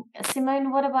 Simone,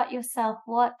 what about yourself?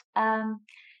 What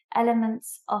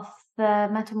elements of the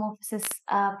metamorphosis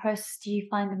process do you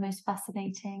find the most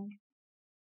fascinating?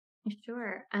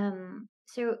 Sure.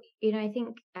 So, I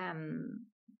think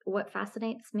what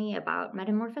fascinates me about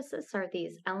metamorphosis are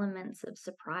these elements of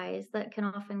surprise that can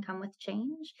often come with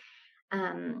change.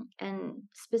 And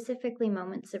specifically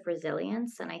moments of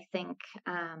resilience. And I think,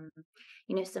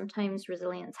 sometimes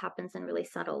resilience happens in really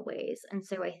subtle ways. And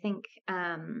so I think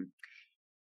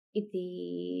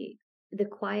the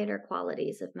quieter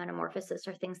qualities of metamorphosis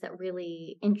are things that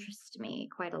really interest me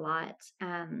quite a lot.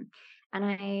 And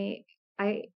I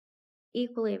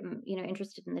equally am,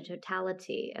 interested in the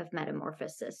totality of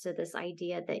metamorphosis. So this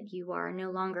idea that you are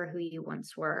no longer who you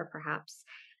once were, perhaps.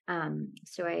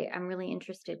 So I'm really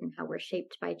interested in how we're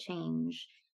shaped by change,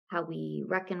 how we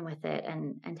reckon with it,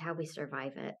 and how we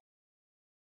survive it.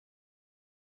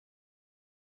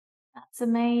 That's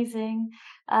amazing.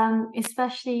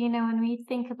 Especially, when we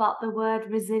think about the word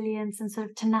resilience and sort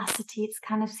of tenacity, it's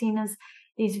kind of seen as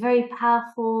these very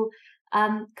powerful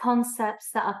concepts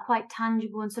that are quite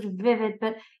tangible and sort of vivid,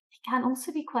 but it can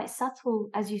also be quite subtle,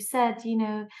 as you said.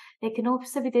 There can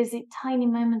also be those tiny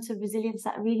moments of resilience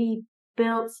that really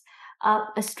builds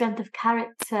up a strength of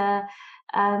character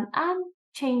and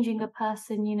changing a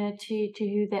person, to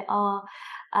who they are.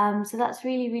 So that's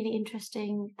really, really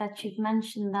interesting that you've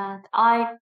mentioned that.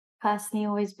 I personally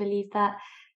always believe that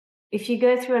if you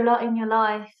go through a lot in your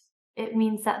life, it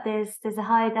means that there's a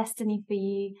higher destiny for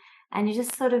you, and you're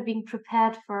just sort of being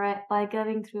prepared for it by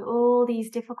going through all these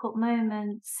difficult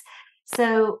moments,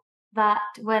 so that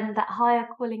when that higher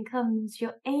calling comes,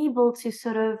 you're able to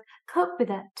sort of cope with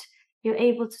it. You're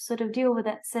able to sort of deal with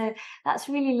it. So that's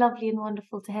really lovely and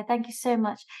wonderful to hear. Thank you so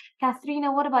much.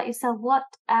 Katharina, what about yourself? What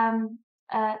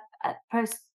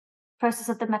process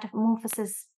of the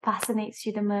metamorphosis fascinates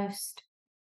you the most?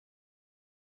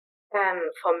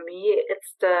 For me,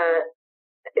 it's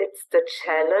the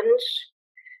challenge.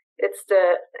 It's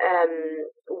the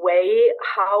way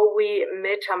how we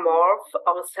metamorph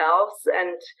ourselves,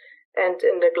 and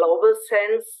in the global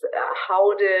sense,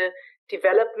 how the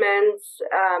developments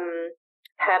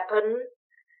happen.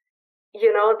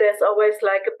 There's always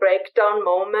like a breakdown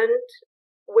moment,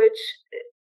 which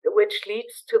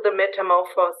leads to the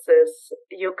metamorphosis.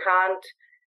 You cannot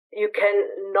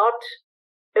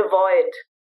avoid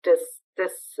this.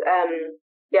 It's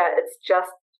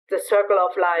just the circle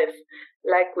of life,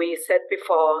 like we said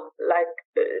before. Like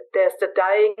there's the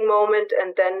dying moment,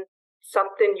 and then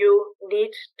something new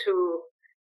need to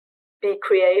be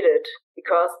created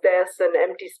because there's an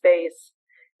empty space.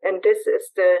 And this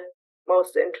is the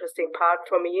most interesting part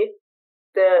for me,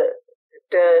 the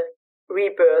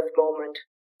rebirth moment.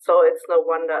 So it's no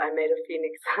wonder I made a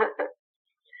phoenix.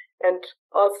 And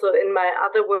also in my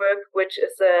other work, which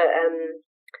is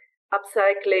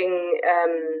upcycling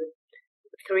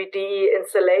 3D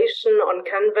installation on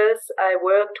canvas, I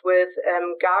worked with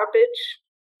garbage,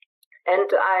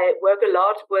 and I work a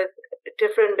lot with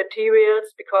different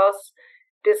materials because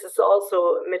this is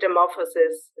also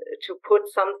metamorphosis, to put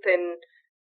something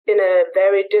in a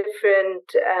very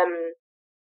different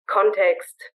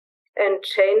context and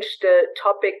change the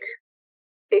topic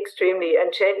extremely,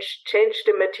 and change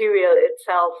the material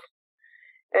itself.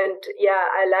 And yeah,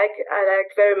 I like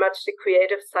very much the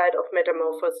creative side of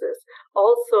Metamorphosis.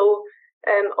 Also,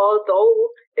 although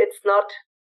it's not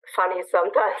funny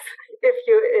sometimes, if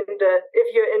you're in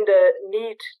the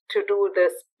need to do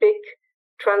this big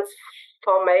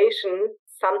transformation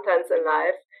sometimes in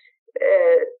life,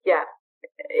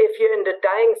 if you're in the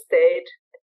dying state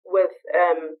with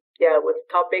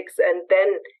topics, and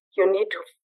then you need to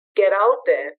get out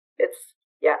there, it's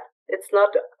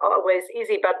not always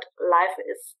easy, but life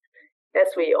is,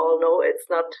 as we all know, it's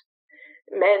not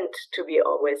meant to be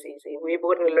always easy. We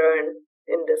wouldn't learn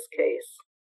in this case.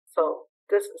 So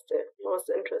this is the most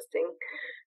interesting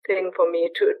thing for me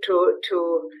to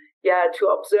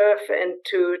observe and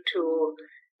to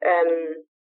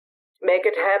make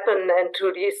it happen, and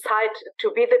to decide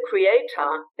to be the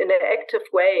creator in an active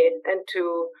way, and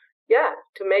to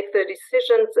make the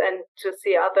decisions, and to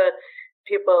see other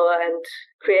people and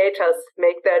creators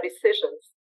make their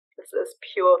decisions. This is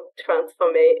pure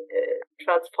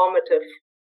transformative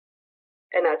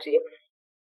energy.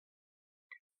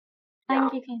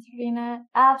 Thank you, Katerina.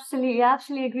 Absolutely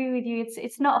agree with you.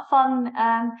 It's not fun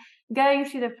going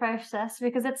through the process,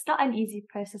 because it's not an easy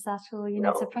process at all. You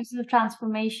know, it's a process of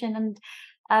transformation, and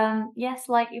yes,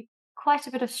 like quite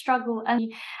a bit of struggle.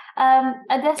 And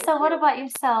Odessa, what about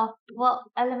yourself? What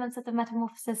elements of the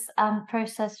metamorphosis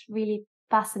process really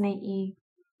fascinate you?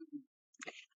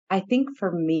 I think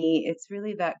for me, it's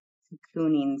really that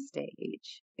cocooning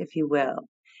stage, if you will.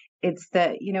 It's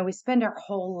that, we spend our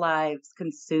whole lives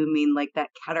consuming like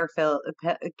that caterpillar,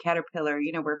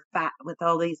 we're fat with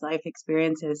all these life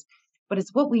experiences, but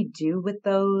it's what we do with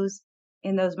those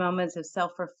in those moments of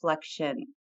self-reflection,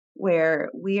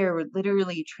 where we are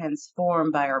literally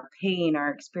transformed by our pain, our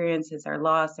experiences, our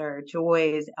loss, our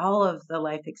joys, all of the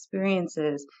life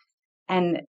experiences.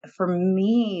 And for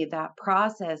me, that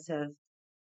process of,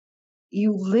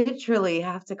 you literally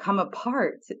have to come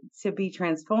apart to be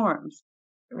transformed,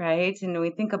 right? And we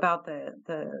think about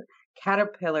the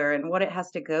caterpillar and what it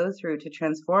has to go through to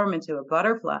transform into a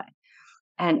butterfly.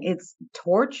 And it's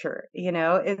torture,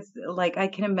 it's like, I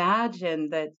can imagine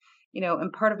that,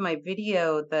 and part of my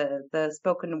video, the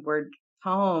spoken word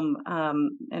poem,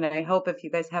 and I hope if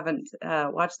you guys haven't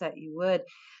watched that, you would,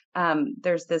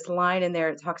 there's this line in there,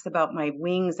 it talks about my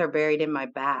wings are buried in my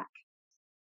back.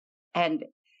 And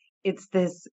it's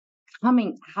this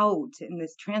coming out in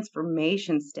this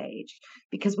transformation stage,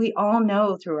 because we all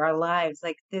know through our lives,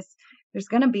 like this, there's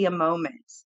going to be a moment,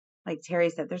 like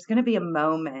Terry said, there's going to be a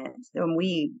moment when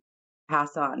we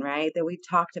pass on, right? That we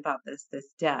talked about this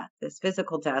death, this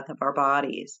physical death of our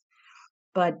bodies,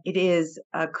 but it is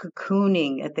a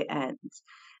cocooning at the end.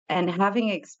 And having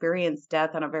experienced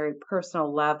death on a very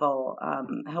personal level,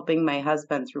 helping my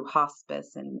husband through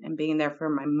hospice and being there for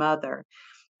my mother,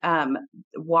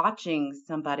 watching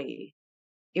somebody,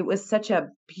 it was such a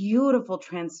beautiful,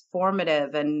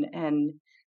 transformative and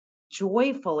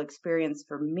joyful experience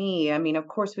for me. I mean, of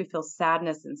course we feel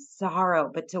sadness and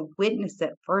sorrow, but to witness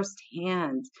it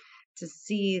firsthand, to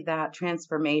see that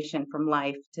transformation from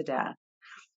life to death,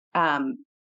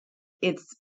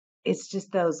 it's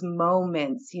just those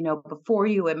moments, before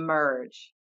you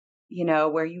emerge,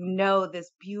 where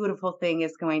this beautiful thing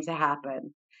is going to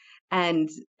happen. And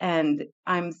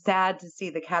I'm sad to see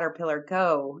the caterpillar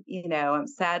go, I'm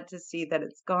sad to see that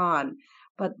it's gone.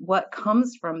 But what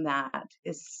comes from that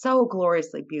is so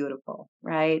gloriously beautiful,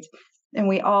 right? And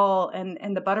we all,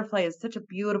 and the butterfly is such a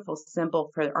beautiful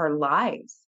symbol for our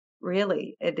lives,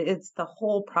 really. It's the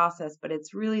whole process, but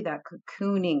it's really that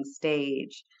cocooning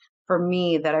stage for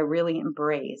me that I really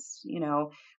embrace.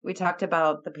 We talked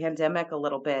about the pandemic a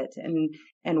little bit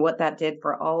and what that did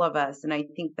for all of us. And I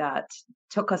think that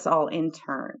took us all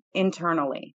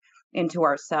internally into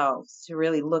ourselves, to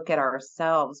really look at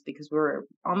ourselves, because we were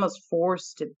almost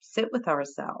forced to sit with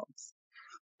ourselves.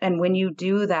 And when you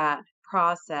do that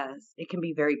process, it can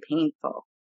be very painful.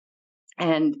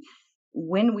 And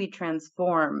when we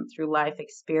transform through life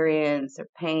experience or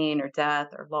pain or death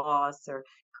or loss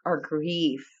or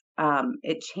grief,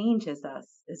 it changes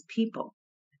us as people.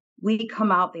 We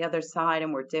come out the other side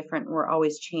and we're different. And we're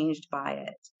always changed by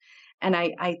it. And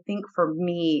I think for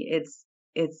me,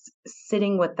 it's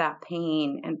sitting with that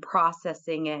pain and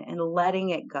processing it and letting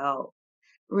it go,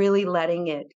 really letting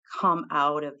it come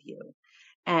out of you.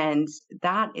 And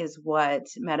that is what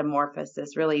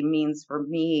metamorphosis really means for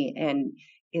me, and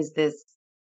is this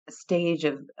stage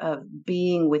of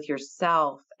being with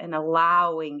yourself and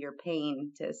allowing your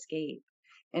pain to escape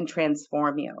and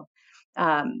transform you.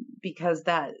 Because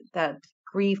that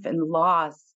grief and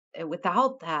loss,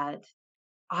 without that,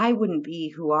 I wouldn't be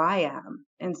who I am.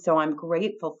 And so I'm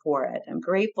grateful for it. I'm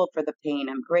grateful for the pain.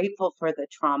 I'm grateful for the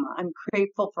trauma. I'm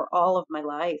grateful for all of my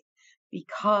life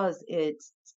because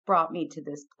it's brought me to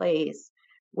this place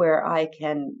where I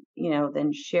can,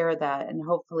 then share that and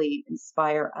hopefully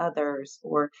inspire others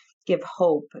or give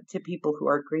hope to people who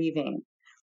are grieving.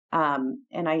 And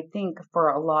I think for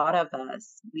a lot of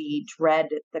us, we dread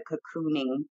the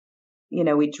cocooning.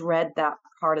 We dread that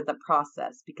part of the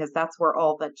process because that's where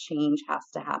all the change has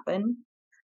to happen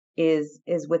is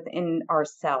within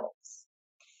ourselves.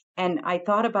 And I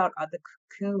thought about the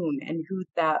cocoon and who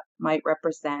that might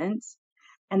represent.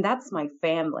 And that's my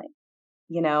family.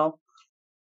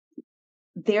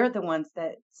 They're the ones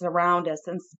that surround us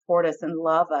and support us and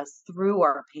love us through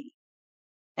our pain.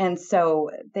 And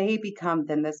so they become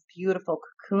then this beautiful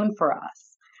cocoon for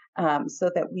us,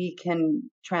 so that we can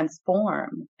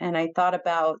transform. And I thought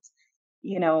about,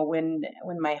 when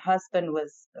my husband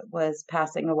was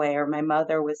passing away or my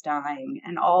mother was dying,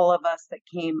 and all of us that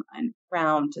came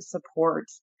around to support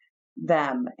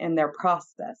them in their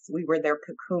process, we were their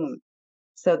cocoon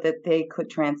so that they could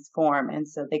transform and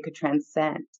so they could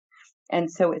transcend. And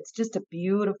so it's just a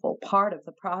beautiful part of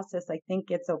the process. I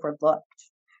think it's overlooked.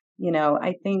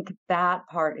 I think that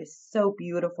part is so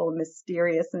beautiful and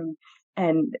mysterious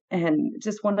and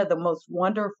just one of the most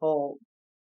wonderful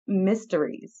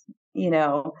mysteries,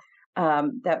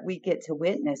 that we get to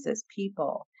witness as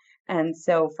people. And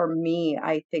so for me,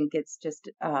 I think it's just,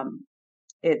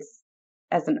 it's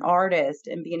as an artist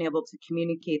and being able to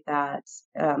communicate that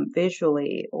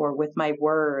visually or with my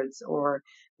words or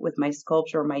with my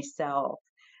sculpture myself.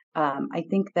 I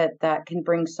think that can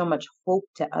bring so much hope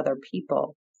to other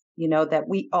people, that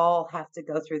we all have to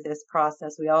go through this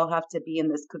process. We all have to be in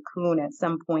this cocoon at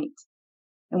some point,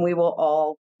 and we will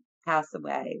all pass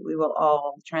away. We will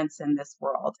all transcend this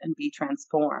world and be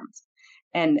transformed.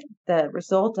 And the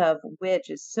result of which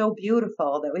is so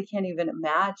beautiful that we can't even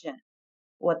imagine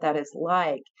what that is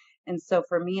like. And so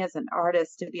for me as an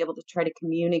artist to be able to try to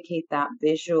communicate that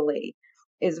visually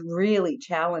is really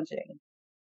challenging.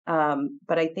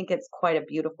 But I think it's quite a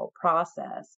beautiful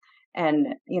process.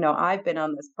 And, I've been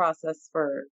on this process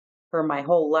for my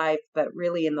whole life, but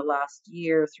really in the last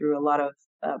year through a lot of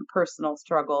personal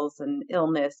struggles and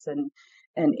illness and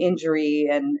injury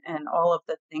and all of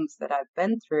the things that I've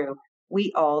been through,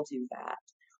 we all do that.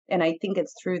 And I think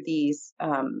it's through these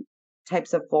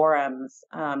types of forums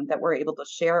that we're able to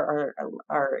share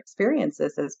our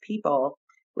experiences as people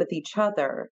with each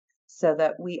other, so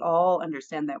that we all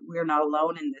understand that we're not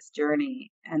alone in this journey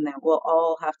and that we'll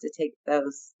all have to take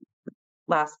those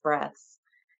last breaths.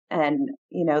 And,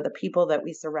 the people that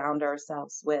we surround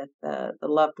ourselves with, the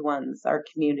loved ones, our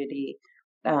community,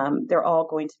 they're all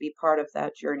going to be part of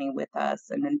that journey with us.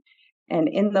 And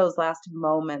in those last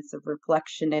moments of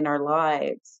reflection in our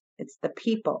lives, it's the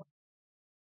people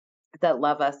that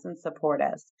love us and support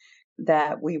us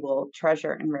that we will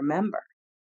treasure and remember.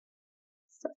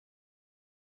 So,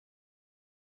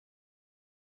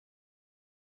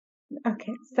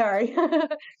 okay, sorry.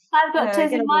 I've got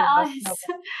tears in my eyes.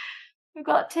 We've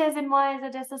got tears in my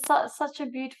eyes. It's such a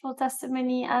beautiful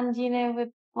testimony. And, with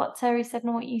what Terry said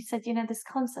and what you said, this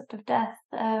concept of death,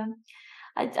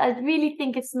 I really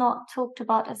think it's not talked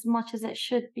about as much as it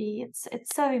should be. It's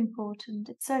so important.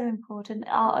 It's so important.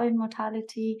 Our own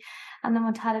mortality and the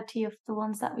mortality of the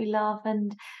ones that we love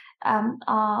and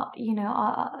our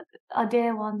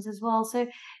dear ones as well. So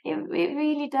it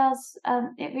really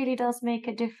does make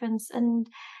a difference. And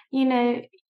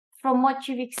from what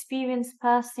you've experienced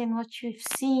personally and what you've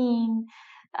seen,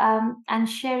 and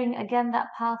sharing again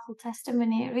that powerful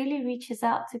testimony, it really reaches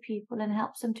out to people and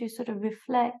helps them to sort of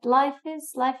reflect. Life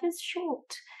is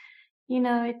short.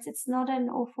 It's not an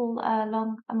awful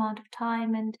long amount of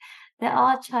time, and there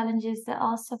are challenges, there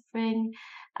are suffering,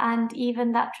 and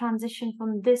even that transition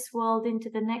from this world into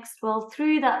the next world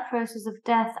through that process of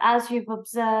death, as you've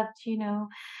observed,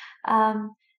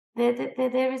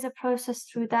 there is a process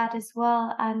through that as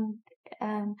well. And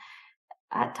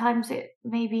at times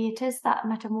maybe it is that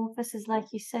metamorphosis, like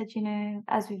you said,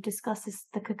 as we've discussed, is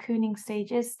the cocooning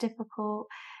stage is difficult.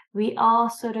 We are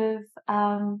sort of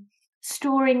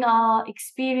storing our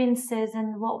experiences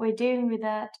and what we're doing with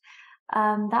it.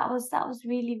 That was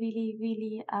really, really,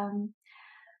 really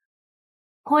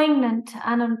poignant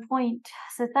and on point.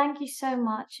 So thank you so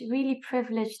much. Really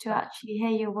privileged to actually hear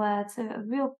your words. A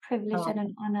real privilege and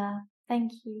an honor.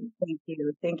 Thank you.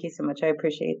 Thank you so much. I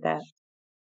appreciate that.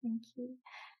 Thank you.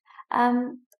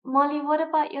 Molly, what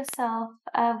about yourself?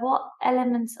 What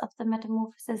elements of the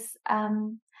metamorphosis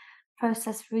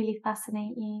process really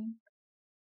fascinate you?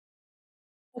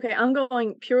 Okay, I'm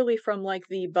going purely from like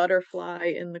the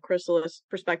butterfly in the chrysalis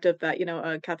perspective that,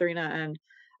 Katharina and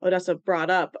Odessa brought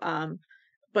up.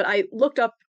 But I looked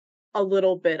up a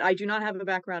little bit. I do not have a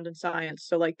background in science,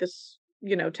 so like this,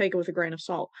 take it with a grain of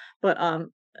salt. But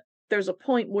there's a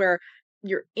point where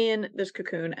you're in this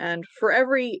cocoon, and for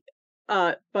every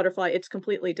butterfly, it's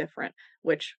completely different,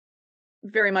 which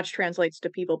very much translates to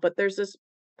people. But there's this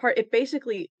part, it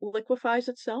basically liquefies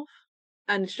itself,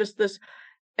 and it's just this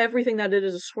everything that it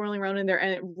is swirling around in there,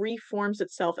 and it reforms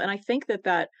itself. And I think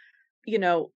that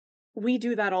we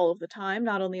do that all of the time,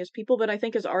 not only as people, but I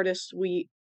think as artists we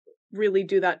really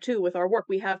do that too with our work.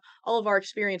 We have all of our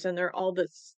experience, and they're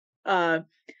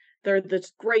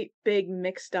this great big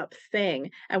mixed up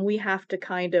thing, and we have to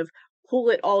kind of pull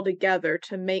it all together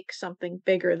to make something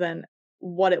bigger than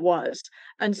what it was.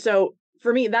 And so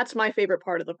for me, that's my favorite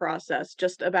part of the process,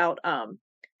 just about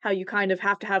how you kind of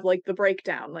have to have like the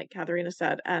breakdown, like Katharina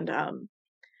said. And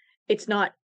it's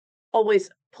not always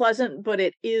pleasant, but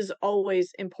it is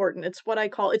always important. It's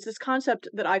this concept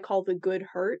that I call the good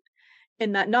hurt,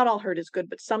 in that not all hurt is good,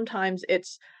 but sometimes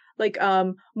it's like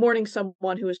mourning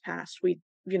someone who has passed. We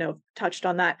touched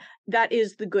on that. That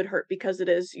is the good hurt, because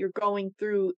you're going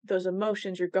through those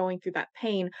emotions, you're going through that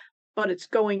pain, but it's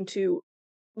going to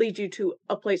lead you to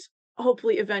a place,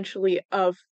 hopefully eventually,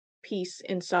 of peace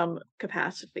in some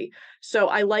capacity. So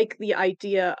I like the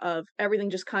idea of everything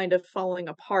just kind of falling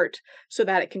apart so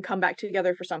that it can come back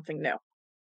together for something new.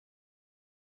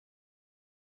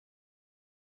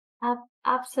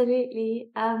 Absolutely.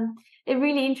 It's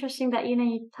really interesting that,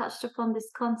 you touched upon this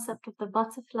concept of the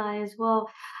butterfly as well.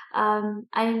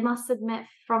 I must admit,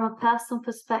 from a personal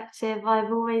perspective,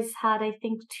 I've always had, I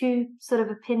think, two sort of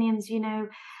opinions,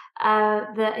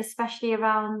 especially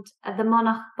around the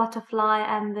monarch butterfly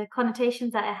and the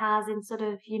connotations that it has in sort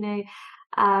of,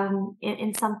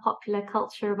 in some popular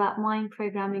culture about mind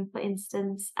programming, for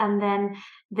instance, and then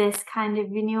this kind of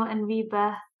renewal and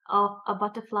rebirth of a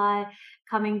butterfly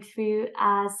coming through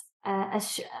as a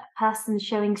person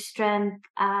showing strength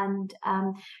and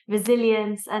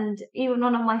resilience, and even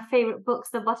one of my favorite books,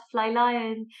 The Butterfly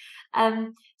Lion.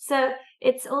 So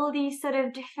it's all these sort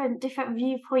of different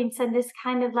viewpoints and this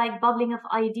kind of like bubbling of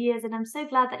ideas, and I'm so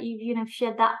glad that you've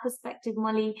shared that perspective,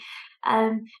 Molly,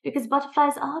 because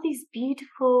butterflies are these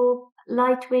beautiful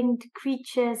light-winged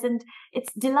creatures, and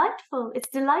it's delightful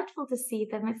to see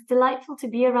them. It's delightful to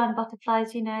be around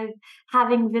butterflies,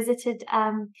 having visited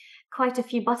quite a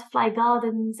few butterfly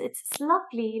gardens. It's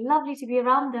lovely to be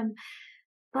around them,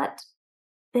 but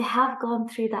they have gone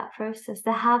through that process.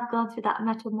 They have gone through that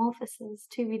metamorphosis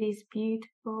to be these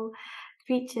beautiful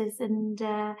creatures. And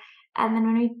then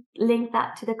when we link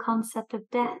that to the concept of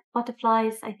death,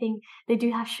 butterflies, I think they do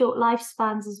have short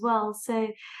lifespans as well. So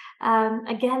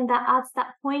again, that adds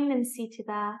that poignancy to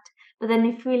that. But then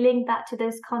if we link that to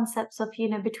those concepts of,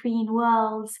 between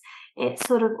worlds, it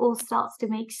sort of all starts to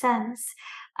make sense.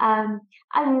 I'm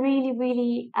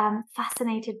really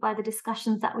fascinated by the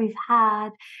discussions that we've had,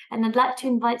 and I'd like to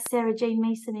invite Sarah Jane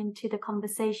Mason into the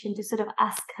conversation to sort of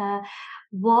ask her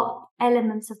what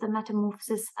elements of the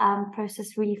metamorphosis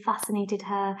process really fascinated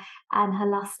her, and her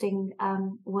lasting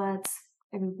words,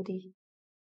 everybody.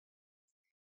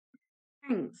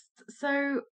 Thanks.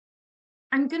 So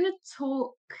I'm going to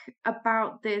talk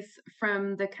about this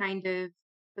from the kind of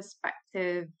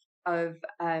perspective of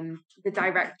the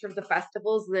director of the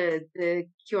festivals, the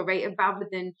curator, rather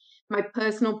than my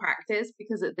personal practice,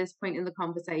 because at this point in the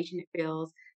conversation it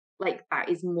feels like that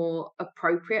is more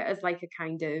appropriate as like a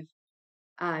kind of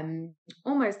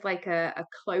almost like a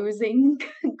closing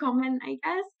comment, I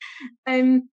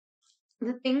guess.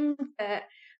 The thing that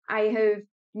I have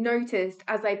noticed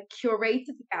as I've curated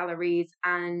the galleries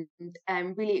and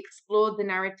really explored the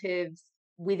narratives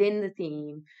within the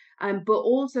theme, but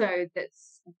also that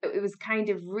it was kind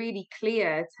of really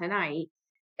clear tonight,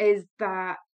 is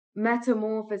that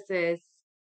metamorphosis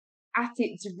at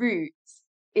its roots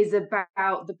is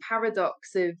about the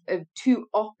paradox of two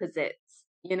opposites,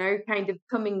 kind of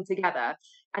coming together.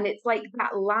 And it's like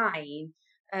that line,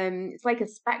 it's like a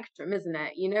spectrum, isn't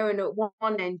it? And at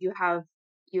one end you have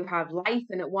life,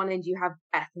 and at one end you have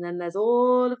death, and then there's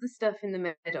all of the stuff in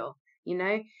the middle,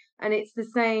 and it's the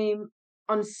same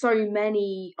on so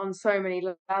many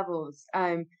levels,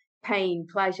 pain,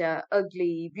 pleasure,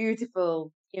 ugly,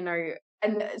 beautiful,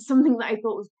 and something that I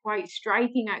thought was quite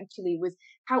striking actually was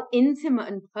how intimate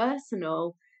and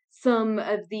personal some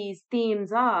of these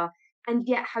themes are, and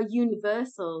yet how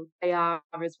universal they are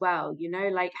as well,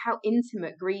 like how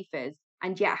intimate grief is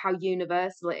and yet how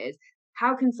universal it is.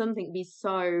 How can something be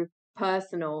so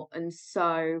personal and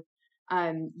so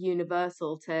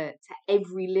universal to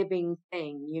every living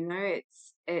thing. You know,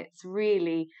 it's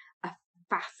really a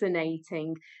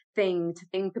fascinating thing to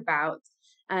think about.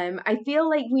 I feel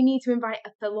like we need to invite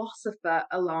a philosopher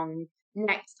along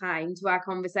next time to our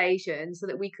conversation so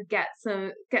that we could get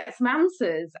some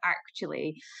answers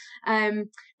actually.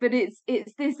 But it's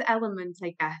this element,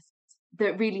 I guess,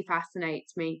 that really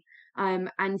fascinates me,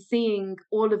 and seeing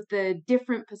all of the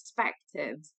different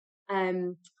perspectives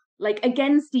like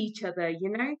against each other, you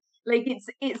know, like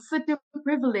it's such a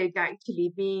privilege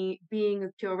actually being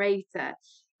a curator,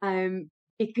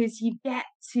 because you get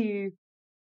to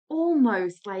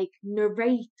almost like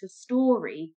narrate a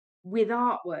story with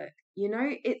artwork. You know,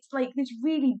 it's like this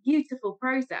really beautiful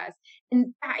process,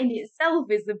 and that in itself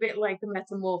is a bit like a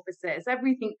metamorphosis.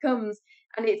 Everything comes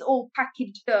and it's all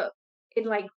packaged up in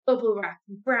like bubble wrap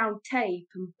and brown tape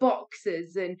and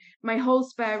boxes, and my whole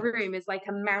spare room is like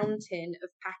a mountain of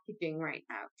packaging right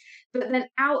now. But then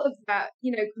out of that,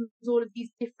 you know, comes all of these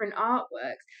different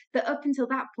artworks that up until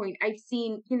that point I've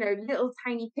seen, you know, little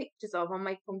tiny pictures of on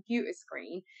my computer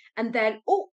screen, and then,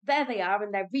 oh, there they are,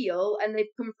 and they're real, and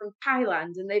they've come from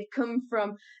Thailand, and they've come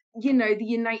from, you know, the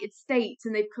United States,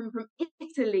 and they've come from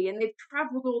Italy, and they've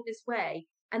traveled all this way,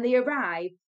 and they arrive,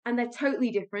 and they're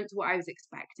totally different to what I was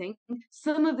expecting.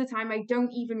 Some of the time, I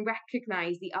don't even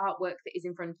recognize the artwork that is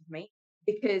in front of me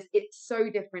because it's so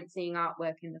different seeing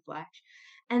artwork in the flesh.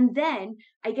 And then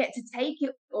I get to take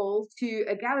it all to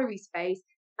a gallery space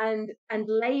and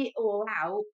lay it all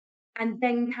out, and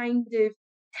then kind of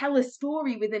tell a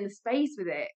story within a space with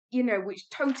it, you know, which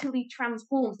totally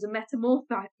transforms and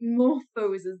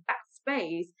metamorphoses that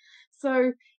space.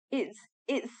 So it's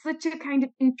such a kind of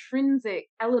intrinsic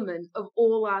element of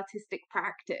all artistic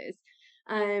practice.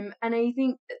 And I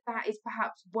think that is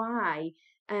perhaps why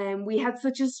we had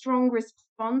such a strong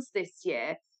response this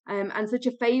year, and such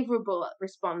a favourable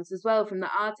response as well from the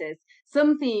artists.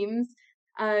 Some themes,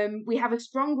 we have a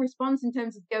strong response in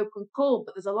terms of the open call,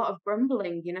 but there's a lot of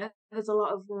grumbling, you know, there's a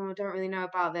lot of, oh, I don't really know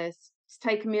about this. It's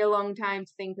taken me a long time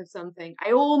to think of something.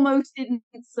 I almost didn't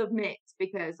submit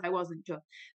because I wasn't sure.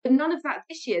 But none of that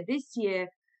this year. This year,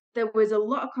 there was a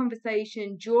lot of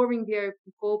conversation during the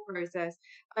open call process,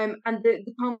 and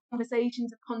the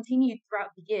conversations have continued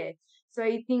throughout the year. So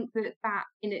I think that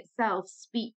in itself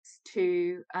speaks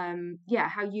to,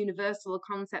 how universal a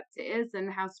concept it is,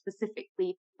 and how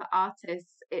specifically for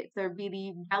artists it's a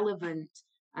really relevant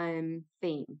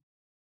theme.